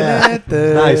side of your head.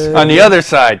 Yeah. Nice. On the other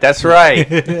side, that's right.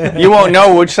 You won't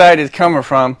know which side it's coming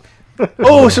from.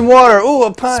 Oh, some water. Oh,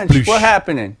 a punch. Sploosh. What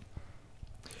happening?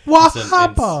 What It's-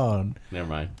 happened? Never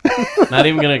mind. Not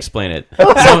even gonna explain it.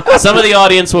 Some of the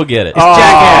audience will get it. Oh,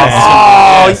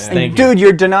 Yes, thank you. dude,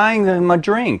 you're denying them a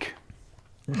drink.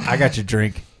 I got your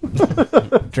drink.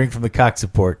 Drink from the cock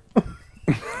support.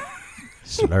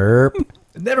 Slurp.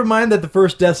 Never mind that the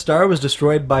first Death Star was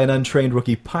destroyed by an untrained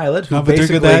rookie pilot who Have a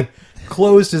drink of basically that.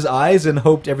 closed his eyes and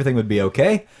hoped everything would be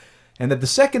okay. And that the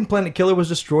second Planet Killer was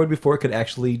destroyed before it could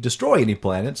actually destroy any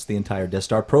planets. The entire Death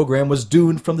Star program was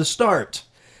doomed from the start.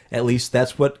 At least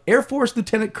that's what Air Force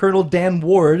Lieutenant Colonel Dan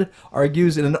Ward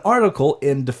argues in an article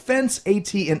in Defense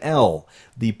AT&L,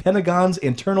 the Pentagon's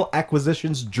Internal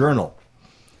Acquisitions Journal.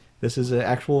 This is an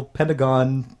actual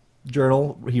Pentagon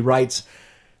journal. He writes,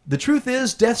 "The truth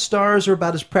is, Death Stars are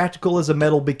about as practical as a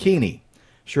metal bikini.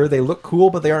 Sure, they look cool,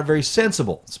 but they aren't very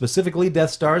sensible. Specifically, Death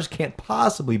Stars can't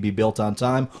possibly be built on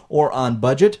time or on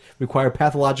budget, require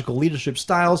pathological leadership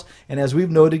styles, and as we've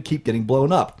noted, keep getting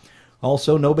blown up.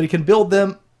 Also, nobody can build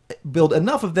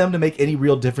enough of them to make any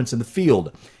real difference in the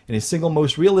field. In a single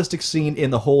most realistic scene in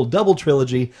the whole double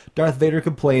trilogy, Darth Vader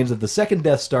complains that the second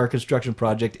Death Star construction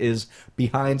project is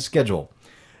behind schedule.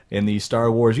 In the Star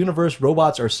Wars universe,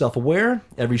 robots are self-aware,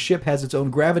 every ship has its own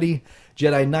gravity,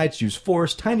 Jedi Knights use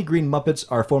Force, tiny green Muppets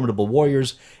are formidable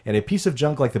warriors, and a piece of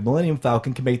junk like the Millennium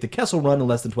Falcon can make the Kessel Run in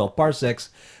less than 12 parsecs,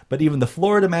 but even the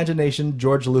florid imagination,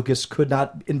 George Lucas could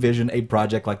not envision a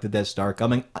project like the Death Star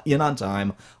coming in on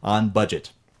time, on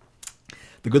budget."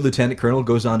 The good Lieutenant Colonel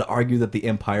goes on to argue that the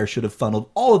Empire should have funneled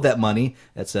all of that money,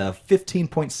 that's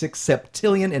 15.6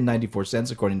 septillion and 94 cents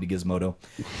according to Gizmodo,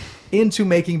 into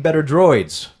making better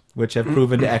droids, which have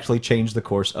proven to actually change the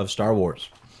course of Star Wars.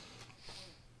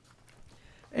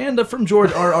 And from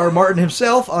George R.R. Martin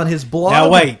himself on his blog. Now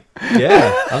wait,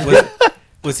 Yeah,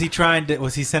 was he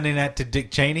was he sending that to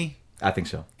Dick Cheney? I think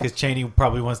so. Because Cheney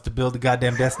probably wants to build the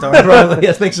goddamn Death Star. Probably,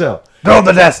 yes, I think so. Build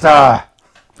the Death Star.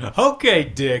 Okay,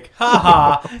 Dick. Ha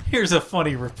ha. Here's a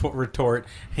funny retort.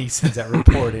 He sends that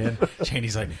report in.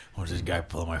 Cheney's like, "What's this guy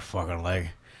pulling my fucking leg?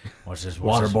 What's this?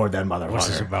 Waterboard that What's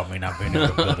this motherfucker. about me not being able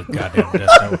to build a goddamn Death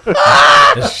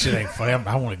Star? This shit ain't funny.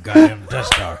 I want a goddamn Death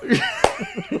Star.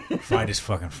 Find his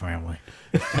fucking family.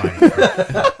 Find him.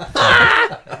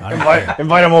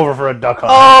 Invite him over for a duck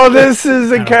hunt. Oh, this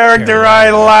is a don't character care. I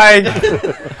like.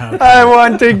 I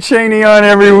want Dick Cheney on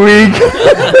every week.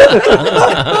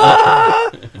 I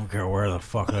don't care where the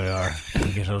fuck they are.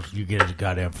 You get his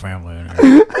goddamn family in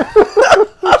here.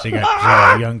 So you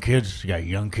got young kids. You got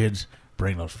young kids.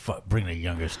 Bring the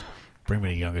youngest. Bring me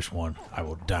the youngest one. I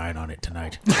will dine on it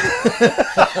tonight.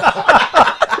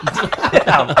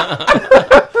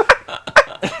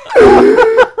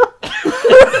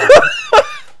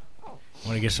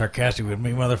 Want to get sarcastic with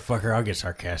me, motherfucker? I'll get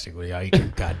sarcastic with you. I'll eat your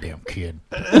goddamn kid.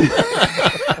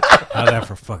 How's that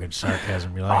for fucking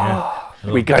sarcasm? You like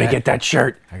that? We got to get that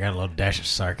shirt. I got a little dash of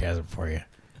sarcasm for you.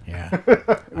 Yeah.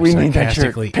 We need that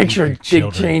shirt. Sarcastically Picture eat your Dick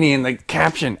children. Cheney in the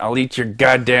caption. I'll eat your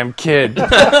goddamn kid. Come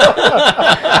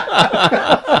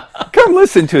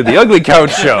listen to the Ugly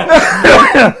Couch Show.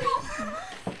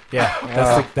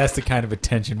 Yeah, that's the kind of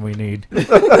attention we need.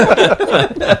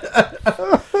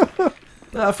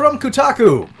 From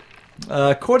Kotaku,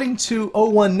 according to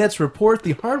O1Net's report,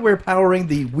 the hardware powering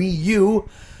the Wii U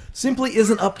simply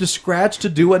isn't up to scratch to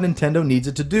do what Nintendo needs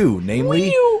it to do,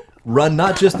 namely run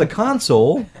not just the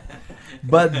console,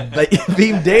 but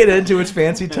beam data into its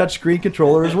fancy touchscreen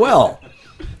controller as well.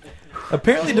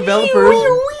 Apparently developers...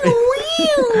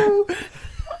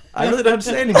 I really don't have to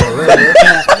say anymore.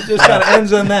 It just kind of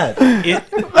ends on that.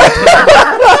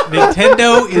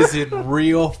 Nintendo is in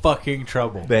real fucking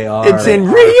trouble. They are. It's in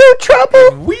real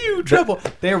trouble. Wii U trouble.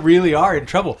 They really are in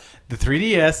trouble. The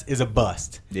 3DS is a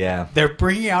bust. Yeah. They're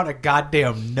bringing out a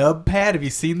goddamn nub pad. Have you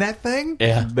seen that thing?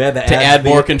 Yeah. Yeah, To add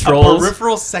more A controls.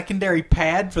 peripheral secondary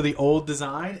pad for the old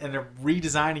design, and they're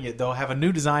redesigning it. They'll have a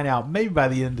new design out maybe by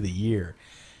the end of the year.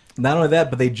 Not only that,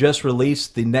 but they just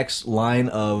released the next line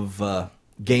of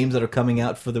games that are coming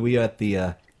out for the Wii U at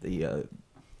the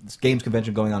games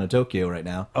convention going on in Tokyo right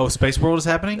now. Oh, Space World is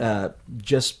happening?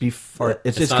 Just before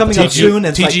it's not coming the out soon. And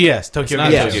it's like- TGS, Tokyo It's not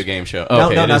Game a Yes. Show. Tokyo Game Show. no,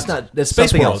 Okay, no, it that's is. not. That's Space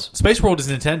something World. else. Space World is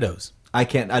Nintendo's. I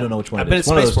don't know which one I it bet is. it's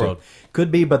One of Space those two. World.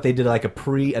 Could be, but they did like a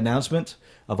pre-announcement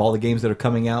of all the games that are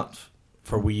coming out,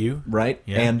 For Wii U? right?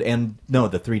 Yeah. And no,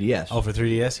 the 3DS. Oh, for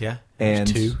 3DS, yeah. and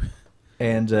There's two.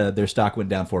 and their stock went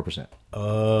down 4%.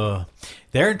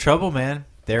 They're in trouble, man.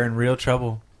 They're in real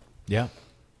trouble. Yeah.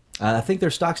 I think their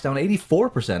stock's down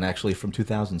 84% actually from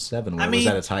 2007 when it was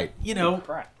at its height. You know,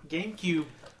 GameCube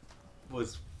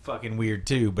was fucking weird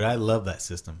too, but I love that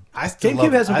system.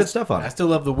 GameCube has some good stuff on it. I still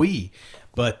love the Wii,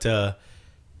 but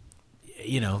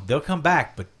you know, they'll come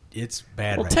back, but it's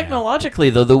bad Well, right now. technologically,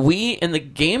 though, the Wii and the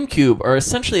GameCube are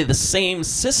essentially the same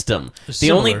system.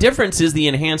 The only similar. difference is the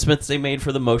enhancements they made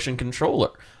for the motion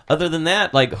controller. Other than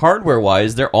that, like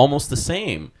hardware-wise, they're almost the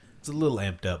same. It's a little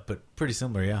amped up, but pretty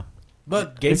similar, yeah.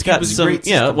 But It's GameCube got was a some, great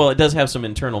yeah. system. Well, it does have some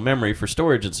internal memory for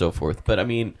storage and so forth. But I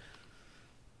mean,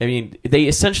 they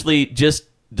essentially just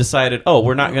decided, oh,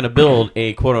 we're not going to build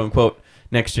a quote unquote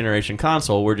next generation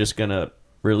console. We're just going to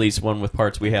release one with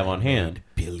parts we have on hand.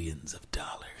 Billions of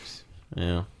dollars.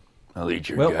 Yeah. I'll eat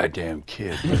your Well- goddamn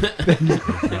kid.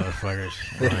 Motherfuckers,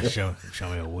 show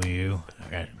me a Wii U.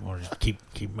 Okay, well, just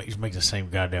just make the same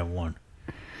goddamn one.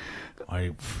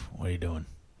 What are you doing?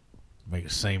 Make the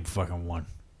same fucking one.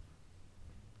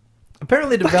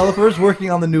 Apparently, developers working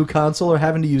on the new console are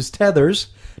having to use tethers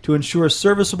to ensure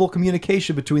serviceable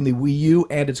communication between the Wii U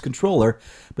and its controller,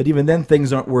 but even then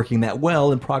things aren't working that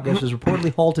well, and progress is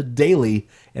reportedly halted daily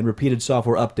and repeated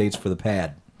software updates for the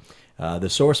pad. The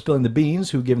source spilling the beans,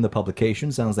 who given the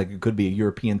publication, sounds like it could be a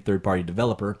European third-party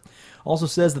developer, also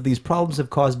says that these problems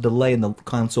have caused a delay in the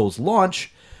console's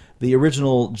launch. The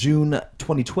original June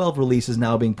 2012 release is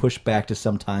now being pushed back to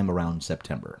sometime around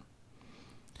September.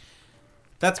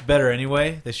 That's better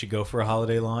anyway. They should go for a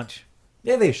holiday launch.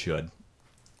 Yeah, they should.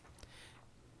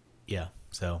 Yeah,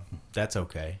 so that's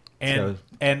okay. So-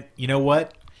 And you know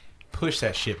what? Push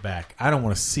that shit back. I don't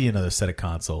want to see another set of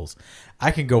consoles.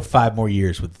 I can go 5 more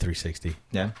years with the 360.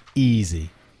 Yeah. Easy.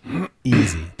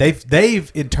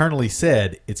 They've internally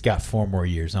said it's got 4 more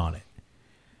years on it.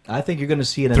 I think you're going to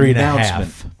see an 3.5.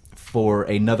 announcement for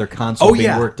another console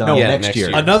being worked on Yeah, next next year.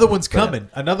 year. Another one's coming.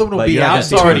 Another one will But be you're not out gonna in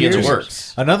see 2 already in the years.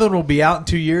 works. Another one will be out in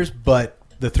 2 years, but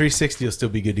the 360 will still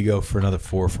be good to go for another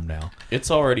 4 from now.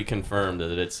 It's already confirmed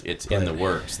that it's in the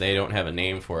works. They don't have a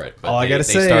name for it, but All I they gotta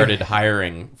say- started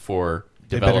hiring for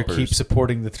They better developers keep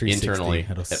supporting the 360 internally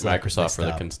It'll at suck if they Microsoft for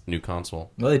the stop. new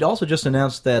console. Well, they'd also just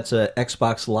announced that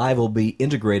Xbox Live will be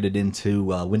integrated into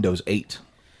Windows 8.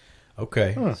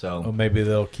 Okay. So Well, maybe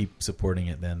they'll keep supporting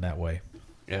it then that way.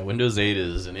 Yeah, Windows 8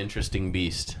 is an interesting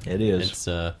beast. It is. It's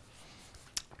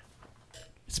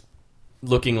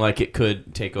looking like it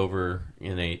could take over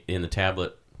in the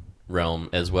tablet realm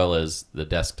as well as the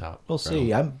desktop. we'll realm.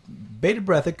 see. I'm bated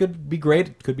breath. It could be great.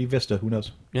 It could be Vista. Who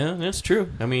knows? Yeah, that's true.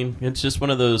 I mean, it's just one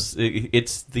of those.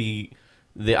 It's the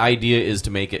idea is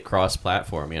to make it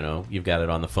cross-platform. You know, you've got it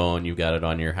on the phone, you've got it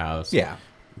on your house, Yeah.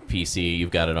 PC,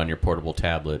 you've got it on your portable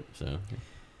tablet. So,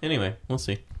 anyway, we'll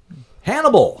see.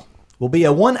 Hannibal will be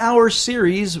a 1-hour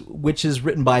series which is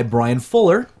written by Brian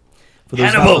Fuller. For those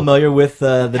not Hannibal! familiar with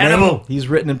the name, Hannibal! he's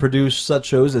written and produced such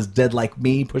shows as Dead Like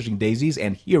Me, Pushing Daisies,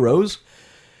 and Heroes.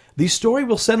 The story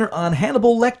will center on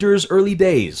Hannibal Lecter's early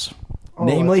days,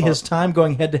 namely that's his time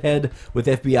going head-to-head with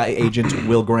FBI agent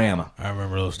Will Graham. I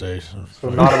remember those days. So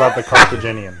not about the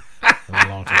Carthaginian. A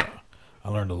long time. I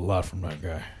learned a lot from that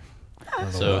guy.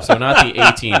 So not the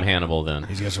A-Team Hannibal then.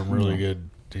 He's got some really good.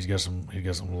 He's got some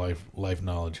life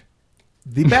knowledge.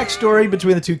 The backstory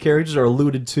between the two characters are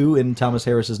alluded to in Thomas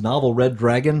Harris's novel Red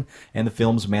Dragon and the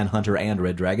films Manhunter and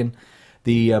Red Dragon.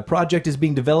 The project is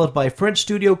being developed by a French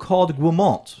studio called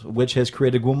Gaumont, which has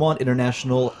created Gaumont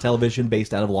International Television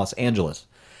based out of Los Angeles.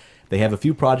 They have a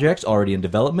few projects already in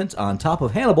development. On top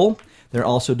of Hannibal, they're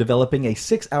also developing a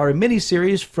 6-hour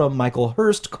miniseries from Michael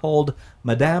Hurst called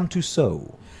Madame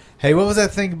Tussauds. Hey, what was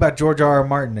that thing about George R.R.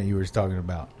 Martin that you were talking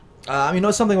about? You know,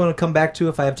 it's something I want to come back to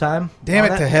if I have time. Damn on it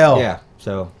that? to hell. Yeah,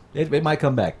 so it might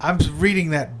come back. I'm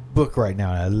reading that book right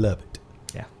now, and I love it.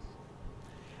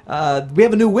 Yeah. We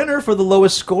have a new winner for the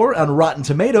lowest score on Rotten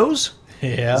Tomatoes.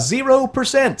 Yeah.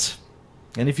 0%.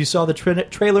 And if you saw the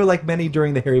trailer like many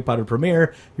during the Harry Potter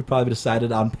premiere, you probably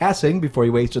decided on passing before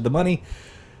you wasted the money.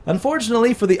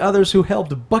 Unfortunately for the others who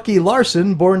helped Bucky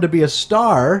Larson, Born to be a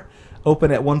Star,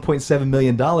 open at $1.7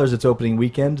 million its opening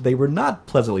weekend, they were not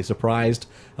pleasantly surprised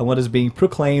on what is being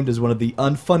proclaimed as one of the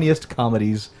unfunniest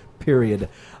comedies, period.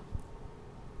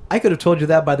 I could have told you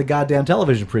that by the goddamn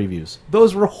television previews.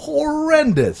 Those were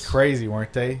horrendous. Crazy,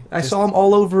 weren't they? I saw them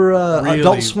all over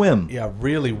Adult Swim. Yeah,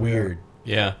 really weird.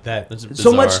 Yeah, That that's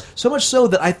So bizarre. much so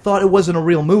that I thought it wasn't a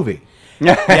real movie.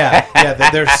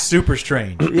 they're super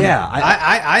strange. Yeah,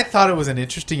 I thought it was an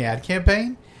interesting ad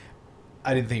campaign.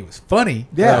 I didn't think it was funny.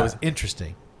 But Yeah. it was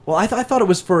interesting. Well, I thought it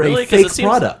was for Really? a 'Cause fake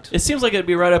product. It seems like it'd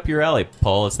be right up your alley,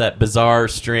 Paul. It's that bizarre,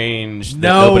 strange, that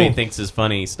No. nobody thinks is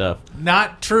funny stuff.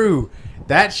 Not true.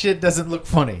 That shit doesn't look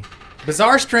funny.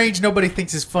 Bizarre, strange, nobody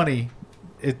thinks is funny.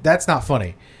 That's not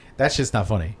funny. That shit's not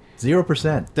funny.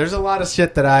 0%. There's a lot of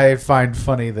shit that I find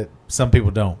funny that some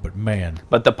people don't, but man.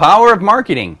 But the power of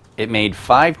marketing, it made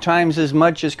 5 times as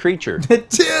much as Creature. It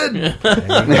did.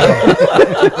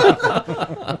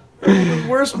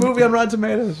 worst movie on Rotten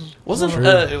Tomatoes. Wasn't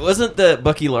the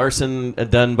Bucky Larson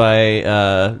done by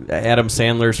Adam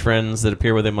Sandler's friends that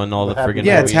appear with him on all the friggin'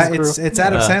 Yeah, movies? it's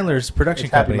Adam Sandler's production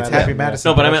It's Happy company. It's Madison. Happy Madison.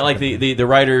 No, but I meant Production like the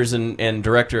writers and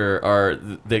director are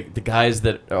the guys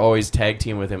that always tag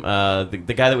team with him.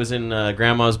 The guy that was in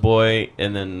Grandma's Boy,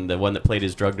 and then the one that played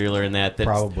his drug dealer in that's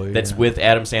yeah. with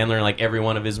Adam Sandler in like every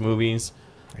one of his movies.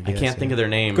 I guess, can't think of their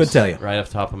names. Couldn't tell you. Right off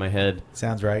the top of my head.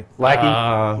 Sounds right.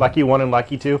 Lucky 1 and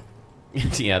Lucky 2.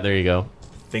 Yeah, there you go.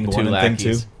 Thing The 1 two and Thing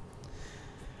lackeys. 2.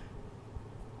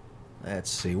 Let's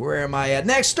see, where am I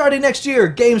at? Starting next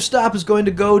year, GameStop is going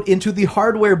to go into the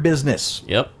hardware business,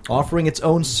 Yep. offering its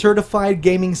own certified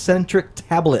gaming-centric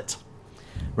tablet.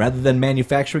 Rather than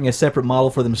manufacturing a separate model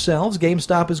for themselves,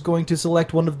 GameStop is going to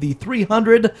select one of the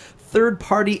 300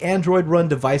 third-party Android-run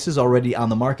devices already on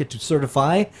the market to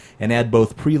certify and add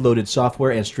both preloaded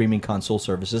software and streaming console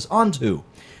services onto.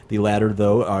 The latter,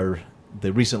 though, are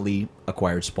the recently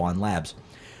acquired Spawn Labs.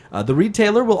 The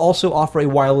retailer will also offer a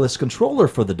wireless controller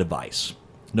for the device.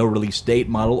 No release date,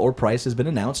 model, or price has been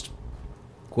announced.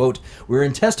 Quote, "We're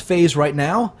in test phase right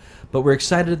now, but we're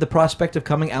excited at the prospect of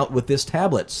coming out with this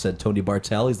tablet," said Tony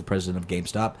Bartel. He's the president of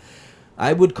GameStop.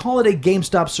 "I would call it a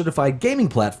GameStop certified gaming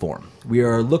platform. We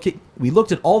looked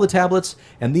at all the tablets,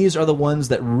 and these are the ones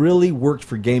that really worked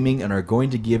for gaming and are going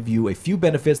to give you a few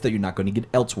benefits that you're not going to get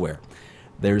elsewhere.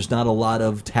 There's not a lot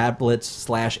of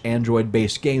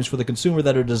tablets/Android-based games for the consumer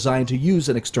that are designed to use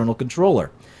an external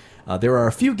controller. There are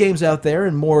a few games out there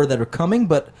and more that are coming,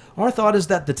 but our thought is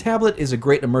that the tablet is a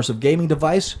great immersive gaming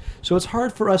device, so it's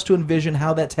hard for us to envision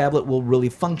how that tablet will really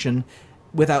function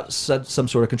without some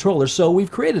sort of controller, so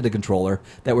we've created a controller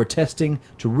that we're testing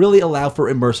to really allow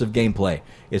for immersive gameplay.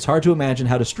 It's hard to imagine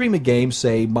how to stream a game,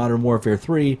 say Modern Warfare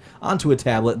 3, onto a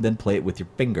tablet and then play it with your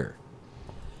finger."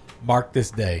 Mark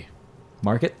this day.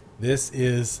 Mark it? This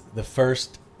is the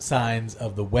first signs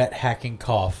of the wet hacking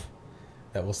cough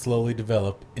that will slowly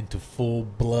develop into full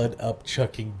blood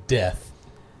upchucking death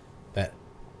that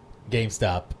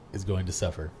GameStop is going to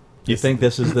suffer. You think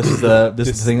this is the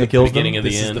thing that kills them? beginning of the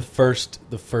This is end.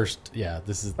 the first. Yeah,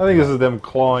 this is. I think this is them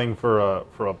clawing for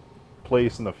a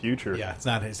place in the future. Yeah, it's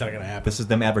not going to happen. This is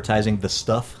them advertising the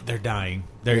stuff. They're dying.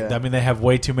 Yeah. I mean, they have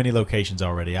way too many locations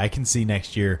already. I can see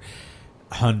next year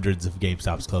hundreds of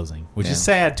GameStops closing, which is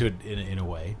sad in a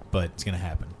way, but it's going to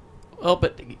happen. Well,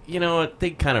 but you know what? They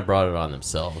kind of brought it on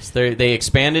themselves. They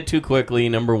expanded too quickly,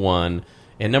 number one.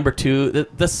 And number two,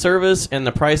 the service and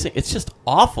the pricing, it's just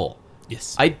awful.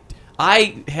 Yes.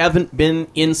 I haven't been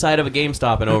inside of a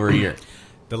GameStop in over a year.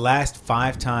 The last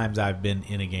 5 times I've been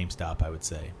in a GameStop, I would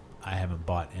say, I haven't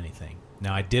bought anything.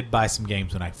 Now, I did buy some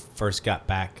games when I first got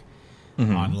back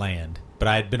on land, but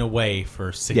I had been away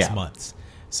for 6 months.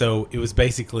 So it was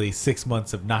basically 6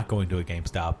 months of not going to a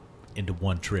GameStop into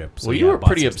one trip. So Well, yeah, you I were bought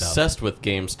pretty some stuff. obsessed with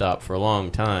GameStop for a long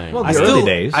time. Well, I the still, early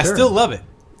days, I sure. still love it.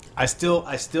 I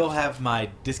still have my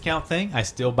discount thing. I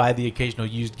still buy the occasional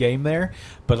used game there.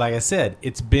 But like I said,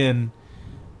 it's been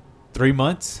 3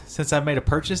 months since I've made a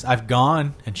purchase. I've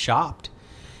gone and shopped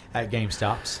at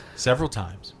GameStops several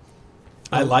times.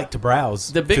 I like to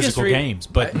browse the biggest physical games,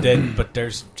 but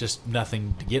there's just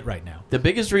nothing to get right now. The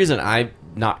biggest reason I've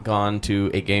not gone to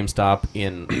a GameStop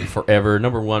in forever,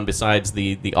 number one, besides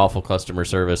the awful customer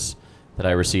service that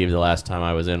I received the last time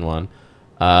I was in one,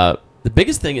 the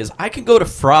biggest thing is I can go to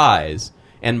Fry's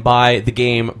and buy the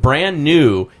game brand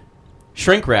new,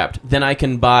 shrink wrapped, then I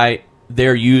can buy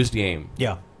their used game.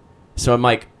 Yeah. So I'm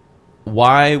like,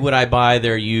 why would I buy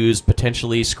their used,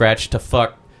 potentially scratched to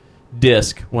fuck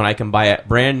disc when I can buy it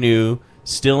brand new,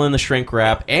 still in the shrink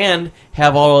wrap, and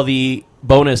have all of the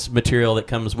bonus material that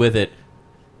comes with it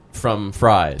from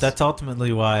Fry's? That's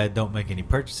ultimately why I don't make any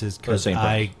purchases, because same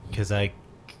price. I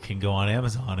can go on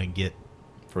Amazon and get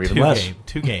For even less.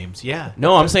 two games. Yeah.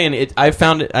 No, I'm saying it. I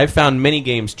found many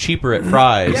games cheaper at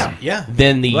Fry's Yeah.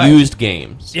 than the Right. used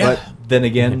games. Yeah. But then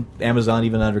again, Amazon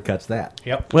even undercuts that.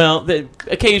 Yep. Well,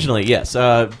 occasionally, yes,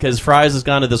 because Fry's has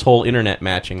gone to this whole internet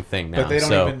matching thing now. But they don't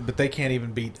so. even. But they can't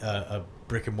even beat a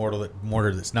brick and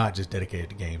mortar that's not just dedicated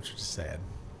to games, which is sad.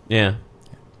 Yeah.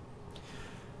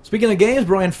 Speaking of games,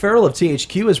 Brian Farrell of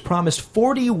THQ has promised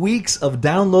 40 weeks of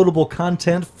downloadable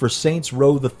content for Saints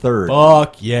Row the Third.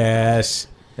 Fuck yes.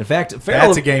 In fact, Farrell,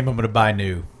 That's a game I'm going to buy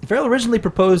new. Farrell originally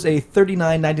proposed a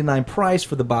 $39.99 price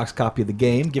for the box copy of the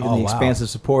game, given Oh, the wow. expansive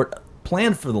support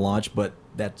planned for the launch, but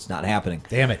that's not happening.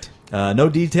 Damn it. No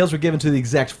details were given to the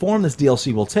exact form this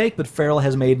DLC will take, but Farrell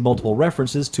has made multiple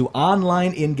references to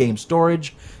online in-game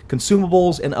storage,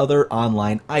 consumables, and other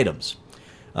online items.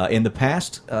 In the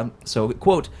past,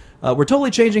 quote, We're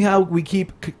totally changing how we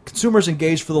keep consumers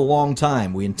engaged for the long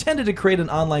time. We intended to create an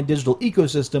online digital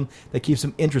ecosystem that keeps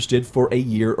them interested for a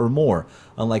year or more.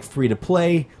 Unlike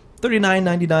free-to-play,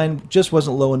 $39.99 just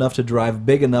wasn't low enough to drive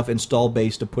big enough install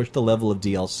base to push the level of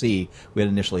DLC we had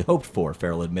initially hoped for,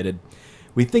 Farrell admitted.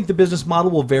 We think the business model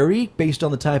will vary based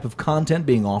on the type of content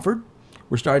being offered.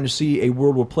 We're starting to see a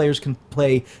world where players can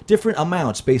play different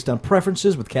amounts based on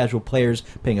preferences, with casual players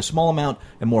paying a small amount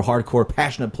and more hardcore,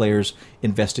 passionate players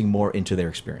investing more into their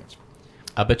experience.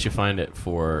 I bet you find it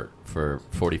for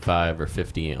 45 or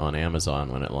 50 on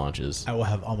Amazon when it launches. I will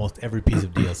have almost every piece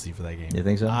of DLC for that game. You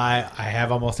think so? I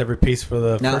have almost every piece for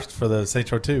the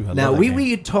Saints Row 2. Now,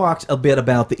 we talked a bit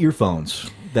about the earphones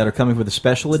that are coming with a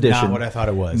special edition. Not what I thought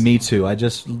it was. Me too. I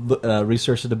just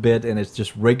researched it a bit, and it's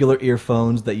just regular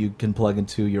earphones that you can plug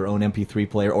into your own MP3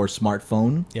 player or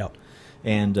smartphone. Yep.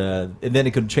 And then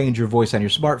it can change your voice on your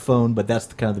smartphone, but that's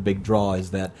kind of the big draw,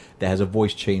 is that has a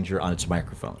voice changer on its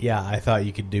microphone. Yeah, I thought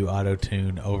you could do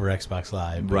auto-tune over Xbox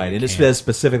Live. Right, and it says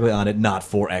specifically on it, not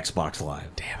for Xbox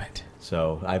Live. Damn it.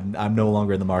 So I'm no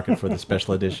longer in the market for the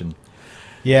special edition.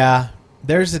 Yeah,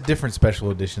 there's a different special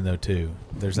edition, though, too.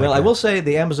 I will say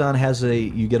the Amazon has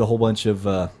you get a whole bunch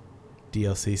of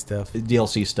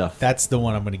DLC stuff. That's the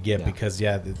one I'm going to get because,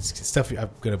 it's stuff I'm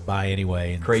going to buy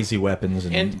anyway. And crazy weapons.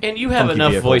 And you have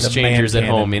enough voice changers at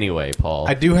home anyway, Paul.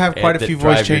 I do have quite a few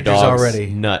voice changers already.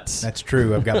 Nuts. That's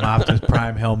true. I've got my Optimus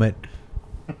Prime helmet.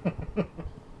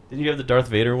 Did you have the Darth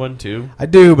Vader one, too? I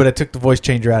do, but I took the voice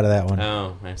changer out of that one.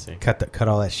 Oh, I see. Cut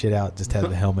all that shit out. Just had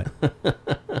the helmet.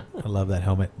 I love that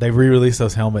helmet. They re-released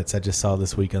those helmets I just saw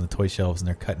this week on the toy shelves, and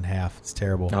they're cut in half. It's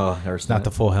terrible. Oh, it's not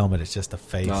the full helmet. It's just the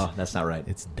face. Oh, that's not right.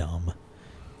 It's dumb.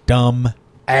 Dumb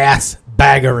ass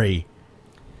baggery.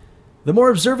 The more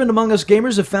observant among us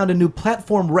gamers have found a new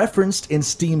platform referenced in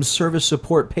Steam's service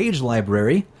support page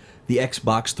library, the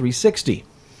Xbox 360.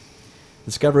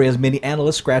 Discovery has many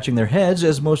analysts scratching their heads,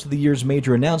 as most of the year's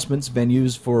major announcements,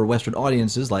 venues for Western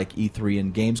audiences like E3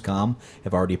 and Gamescom,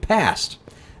 have already passed.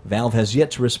 Valve has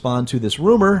yet to respond to this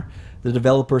rumor. The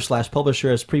developer/publisher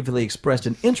has previously expressed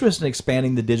an interest in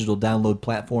expanding the digital download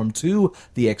platform to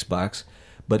the Xbox,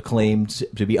 but claimed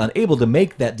to be unable to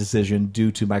make that decision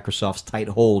due to Microsoft's tight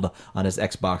hold on its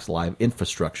Xbox Live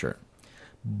infrastructure.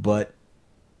 But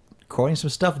according to some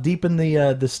stuff deep in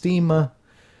the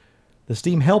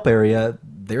Steam help area,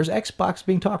 there's Xbox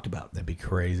being talked about. That'd be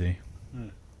crazy.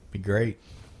 Be great.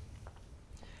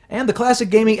 And the Classic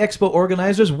Gaming Expo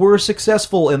organizers were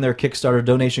successful in their Kickstarter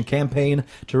donation campaign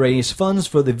to raise funds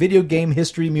for the Video Game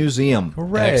History Museum.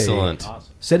 Hooray. Excellent.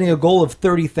 Awesome. Setting a goal of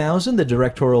 $30,000, the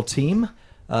directorial team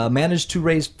managed to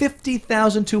raise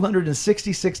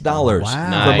 $50,266 Wow.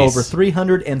 from Nice. over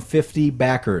 350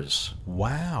 backers.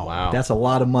 Wow. That's a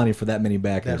lot of money for that many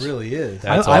backers. That really is.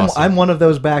 That's I'm awesome. one of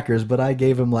those backers, but I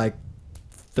gave him like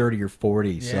 30 or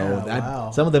 40. Yeah,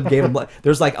 wow. Some of them gave him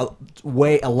there's like a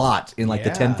lot in like the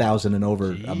Yeah. 10,000 and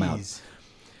over amount. Jeez.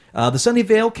 The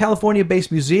Sunnyvale,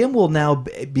 California-based museum will now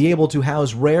be able to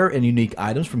house rare and unique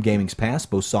items from gaming's past,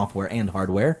 both software and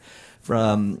hardware,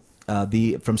 from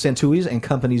Santui's and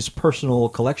company's personal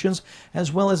collections,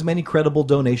 as well as many credible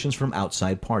donations from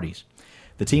outside parties.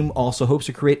 The team also hopes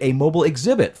to create a mobile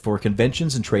exhibit for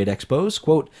conventions and trade expos.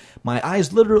 Quote, "My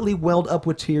eyes literally welled up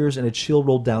with tears and a chill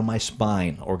rolled down my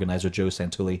spine," organizer Joe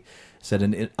Santulli said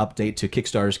in an update to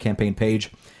Kickstarter's campaign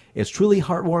page. "It's truly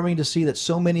heartwarming to see that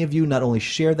so many of you not only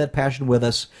share that passion with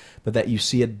us, but that you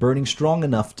see it burning strong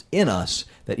enough in us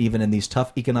that even in these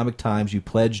tough economic times, you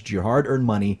pledged your hard-earned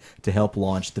money to help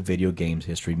launch the Video Games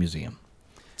History Museum."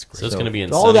 So it's going to be in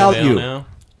it's all about Sunnyvale you. now?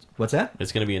 What's that?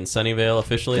 It's going to be in Sunnyvale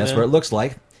officially That's now? what it looks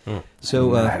like.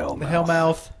 So, The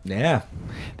Hellmouth. yeah.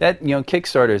 That,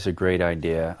 Kickstarter is a great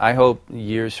idea. I hope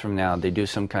years from now they do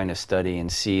some kind of study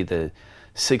and see the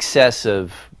success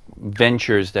of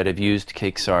ventures that have used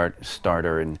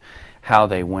Kickstarter and how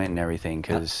they went and everything.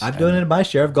 Because I've donated my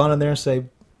share. I've gone in there and say,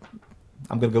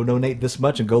 I'm going to go donate this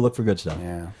much and go look for good stuff.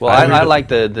 Yeah. Well, I like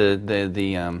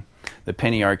the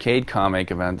Penny Arcade comic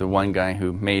about the one guy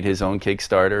who made his own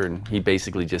Kickstarter, and he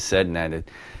basically just said in that,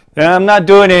 "I'm not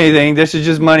doing anything. This is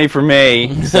just money for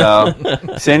me. So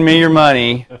send me your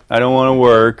money. I don't want to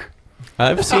work."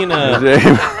 I've seen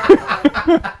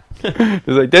It's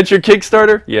like, "That's your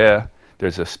Kickstarter?" "Yeah.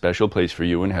 There's a special place for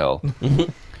you in hell."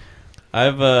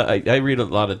 I read a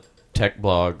lot of tech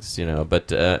blogs, but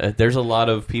there's a lot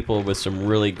of people with some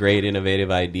really great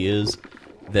innovative ideas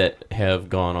that have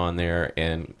gone on there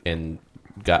and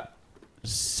got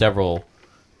several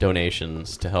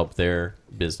donations to help their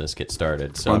business get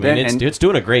started. So Well, I mean, then- it's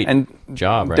doing a great and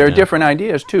job right There are now. different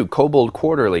ideas too. Kobold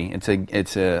Quarterly, it's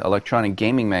a electronic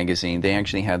gaming magazine. They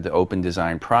actually have the Open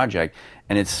Design Project,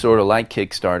 and it's sort of like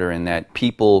Kickstarter in that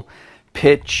people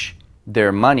pitch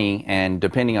their money, and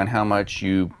depending on how much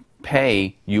you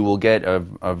pay, you will get a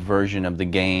version of the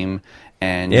game,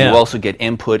 and Yeah. you also get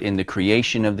input in the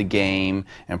creation of the game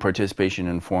and participation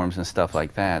in forums and stuff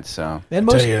like that. So And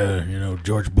Tell most, you,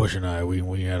 George Bush and I,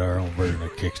 we had our own version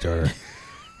of Kickstarter.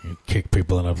 You kick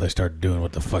people enough, they start doing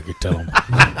what the fuck you tell them.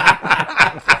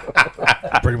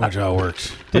 Pretty much how it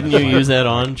works. Didn't you use that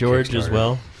on George as Kickstarter.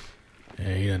 well?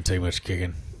 Yeah, he doesn't take much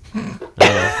kicking. Oh.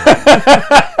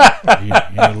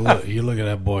 You look at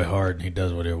that boy hard, and he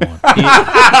does what he wants.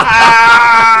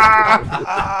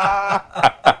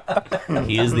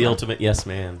 He is the ultimate yes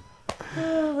man.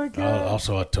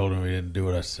 Also, I told him he didn't do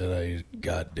what I said. He's a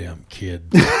goddamn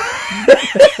kid.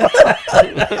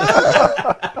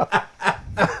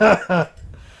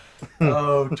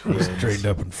 oh, He straightened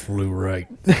up and flew right.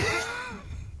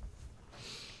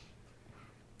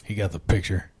 He got the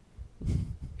picture.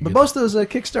 but most of those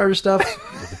Kickstarter stuff,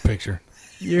 The picture.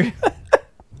 you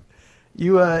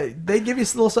they give you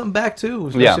a little something back too,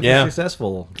 especially Yeah. if Yeah. you're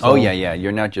successful. oh So- yeah,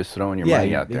 you're not just throwing your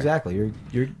money out there. exactly.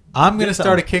 You're I'm going to Get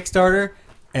start a Kickstarter,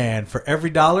 and for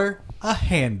every $1, a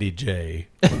Handy J.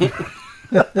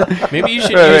 Maybe you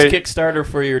should Right, use right. Kickstarter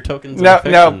for your tokens of Now,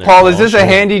 affection. there, Paul, is Paul. this a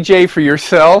handy J for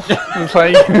yourself? It's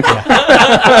like,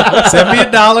 Send me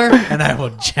 $1, and I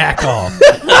will jack off.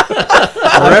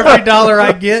 For every $1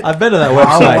 I get, I've been to that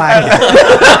I'll website. whack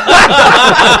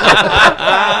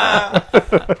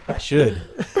it. I should.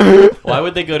 Why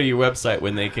would they go to your website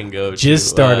when they can go Jizz to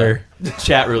starter.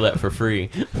 chat roulette for free?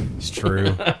 It's true.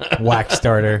 Whack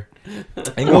starter.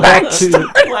 And go back to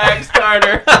Flag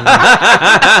starter.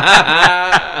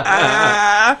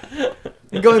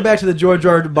 and going back to the George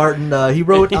R. R. Martin, he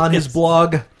wrote on his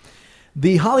blog,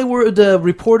 "The Hollywood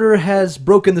Reporter has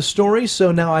broken the story,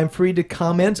 so now I'm free to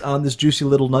comment on this juicy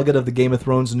little nugget of the Game of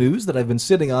Thrones news that I've been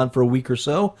sitting on for a week or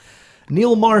so.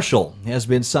 Neil Marshall has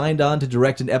been signed on to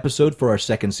direct an episode for our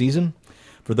second season.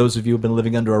 For those of you who have been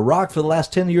living under a rock for the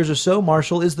last 10 years or so,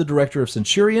 Marshall is the director of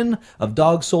Centurion, of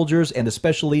Dog Soldiers, and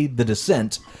especially The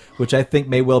Descent, which I think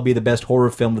may well be the best horror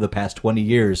film of the past 20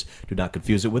 years. Do not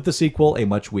confuse it with the sequel, a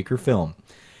much weaker film.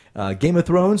 Game of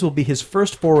Thrones will be his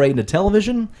first foray into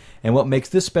television, and what makes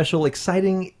this especially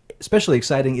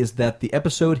exciting is that the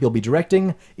episode he'll be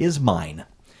directing is mine.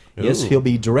 Yes, he'll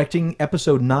be directing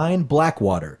episode 9,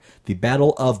 Blackwater, the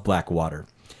Battle of Blackwater.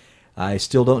 I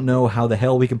still don't know how the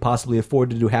hell we can possibly afford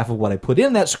to do half of what I put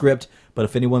in that script, but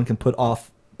if anyone can pull off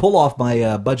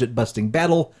my budget-busting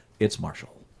battle, it's Marshall."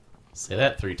 Say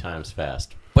that 3 times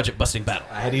fast. Budget busting battle.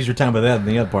 I had easier time with that than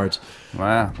the other parts.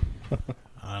 wow.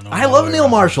 I love Neil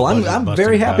Marshall. I'm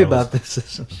very happy about this.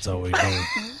 That's all we do.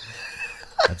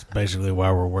 That's basically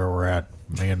why we're where we're at.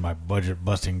 Me and my budget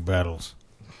busting battles.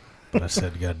 But I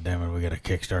said, God damn it, we got to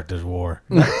kickstart this war.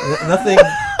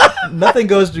 Nothing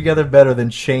goes together better than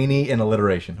Cheney and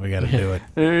alliteration. We got to do it.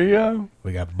 There you go.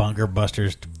 We got bunker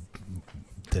busters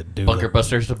to do. Bunker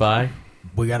busters to buy.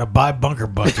 We got to buy bunker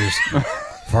busters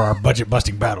for our budget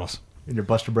busting battles. In your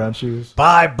Buster Brown shoes.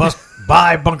 Buy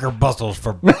bunker busters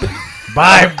for.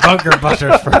 Buy bunker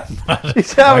busters for.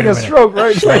 He's having Wait a a minute. stroke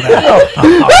right Slow now.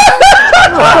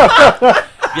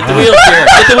 Get the wheelchair.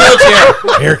 Get the wheelchair.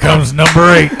 Here comes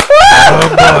number 8.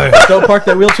 Oh boy. Don't park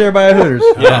that wheelchair by a Hooters.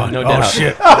 Yeah, no doubt. Oh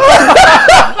shit.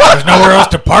 There's nowhere else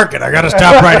to park it. I got to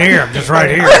stop right here. I'm just right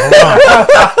here.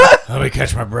 Hold on. Let me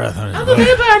catch my breath. I'm a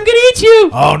vampire. I'm gonna eat you.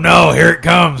 Oh no, here it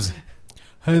comes.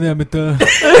 Hey there, Mr.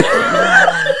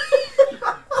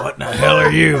 What in the hell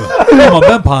are you? I'm a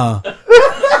vampire.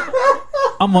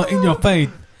 I'm gonna eat your face.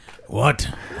 What?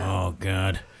 Oh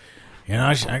god. You know,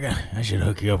 I should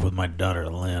hook you up with my daughter,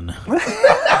 Lynn.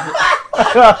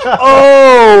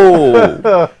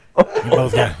 Oh!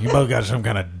 You both got some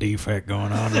kind of defect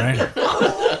going on, right?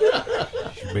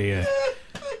 Should be a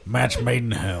match made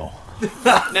in hell.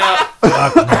 Now,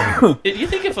 Fuck me. did you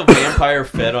think if a vampire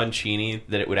fed on Cheney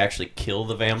that it would actually kill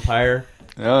the vampire?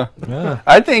 Yeah. Yeah.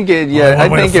 I think it. Well, Yeah, I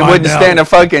one way to think it find wouldn't out. stand a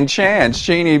fucking chance.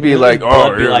 Cheney'd be like,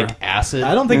 Blood "Oh, be yeah." like acid.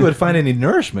 I don't think it would find any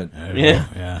nourishment. Yeah.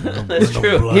 Yeah. That's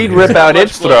true. blood He'd here. rip out Much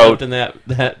its blood throat." left in that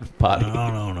body.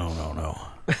 No.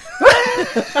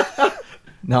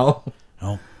 No.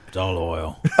 No, it's all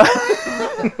oil.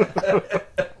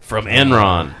 From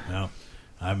Enron. No,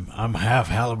 I'm half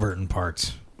Halliburton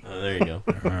parts. There you go.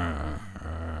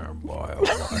 Boy, oh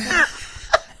boy.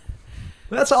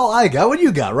 That's all I got. What do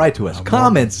you got? Write to us.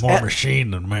 Comments More at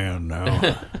machine than man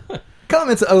now.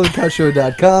 comments at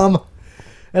oldcouchshow.com.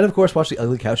 And of course, watch the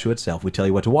Ugly Couch Show itself. We tell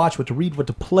you what to watch, what to read, what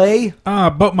to play.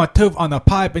 Butt my tooth on the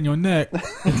pipe in your neck.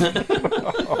 That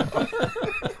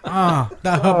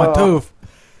hurt my tooth.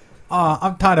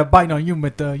 I'm tired of biting on you,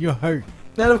 but you're hurt.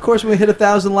 And of course, when we hit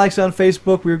 1,000 likes on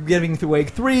Facebook, we're giving away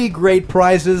 3 great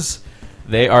prizes.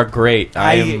 They are great.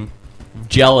 I am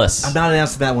jealous. I'm not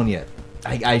announcing that one yet.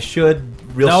 I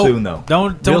should No, soon, though.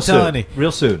 Don't Real tell soon. any.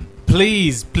 Real soon.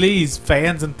 Please,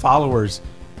 fans and followers,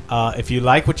 if you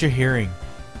like what you're hearing,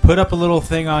 put up a little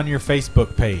thing on your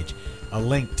Facebook page, a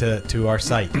link to our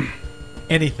site.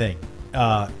 Anything.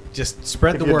 Just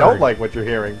spread If the you word. don't like what you're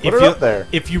hearing, put if it you, up there.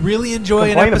 If you really enjoy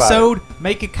Complain an about episode,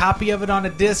 make a copy of it on a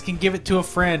disc and give it to a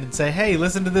friend and say, hey,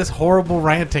 listen to this horrible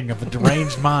ranting of a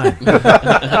deranged mind.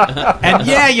 And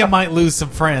yeah, you might lose some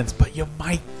friends, but you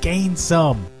might gain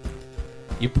some.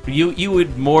 You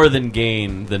would more than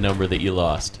gain the number that you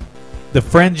lost. The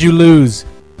friends you lose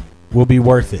will be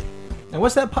worth it. And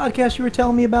what's that podcast you were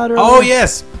telling me about earlier? Oh,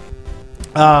 yes.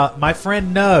 My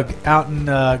friend Nug out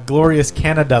in glorious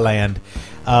Canada land.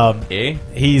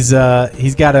 He's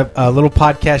got a little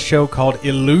podcast show called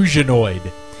Illusionoid.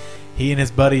 He and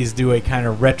his buddies do a kind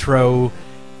of retro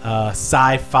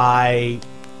sci-fi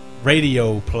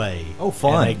radio play. Oh,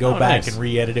 fun. And they go back nice. and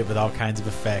re-edit it with all kinds of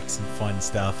effects and fun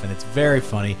stuff, and it's very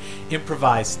funny.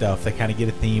 Improvised stuff. They kind of get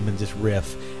a theme and just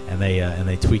riff, and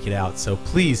they tweak it out. So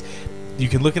please, you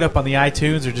can look it up on the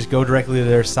iTunes or just go directly to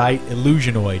their site,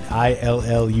 Illusionoid,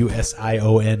 Illusionoid,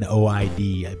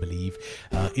 I believe.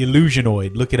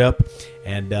 Illusionoid. Look it up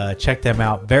and check them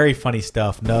out. Very funny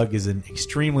stuff. Nug is an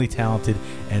extremely talented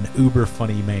and uber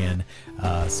funny man.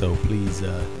 So please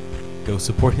go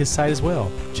support his site as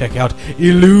well. Check out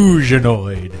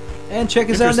Illusionoid. And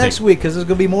check us out Interesting. next week, because there's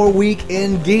going to be more Week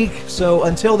in Geek. So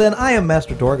until then, I am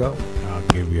Master Torgo. I'll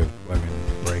give you a fucking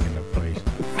break in the face.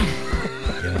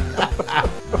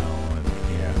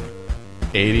 Yeah.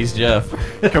 80s Jeff.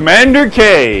 Commander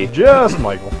K. Just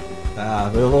Michael.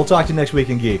 We'll talk to you next Week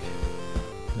in Geek.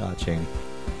 Cheney.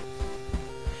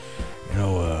 You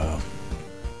know,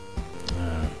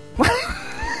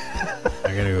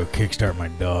 I gotta go kickstart my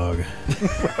dog. Get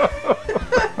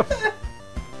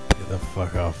the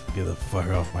fuck off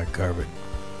my carpet.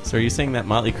 So are you saying that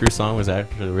Motley Crue song was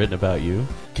actually written about you?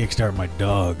 Kickstart my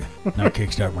dog, not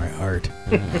kickstart my heart.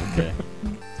 Okay.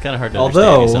 It's kind of hard to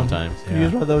Although- understand you sometimes. You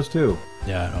use one of those too.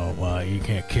 Yeah, oh, well, you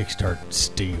can't kickstart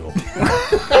steel.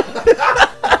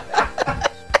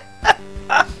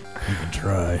 You can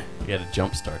try. You got to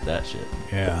jumpstart that shit.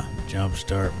 Yeah,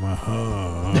 jumpstart my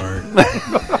heart.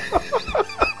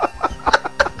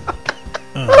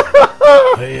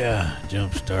 Yeah,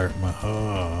 jumpstart my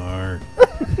heart.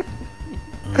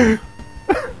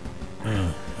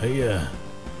 Yeah.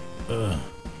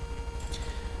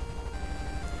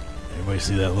 Anybody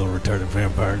see that little retarded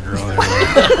vampire girl there?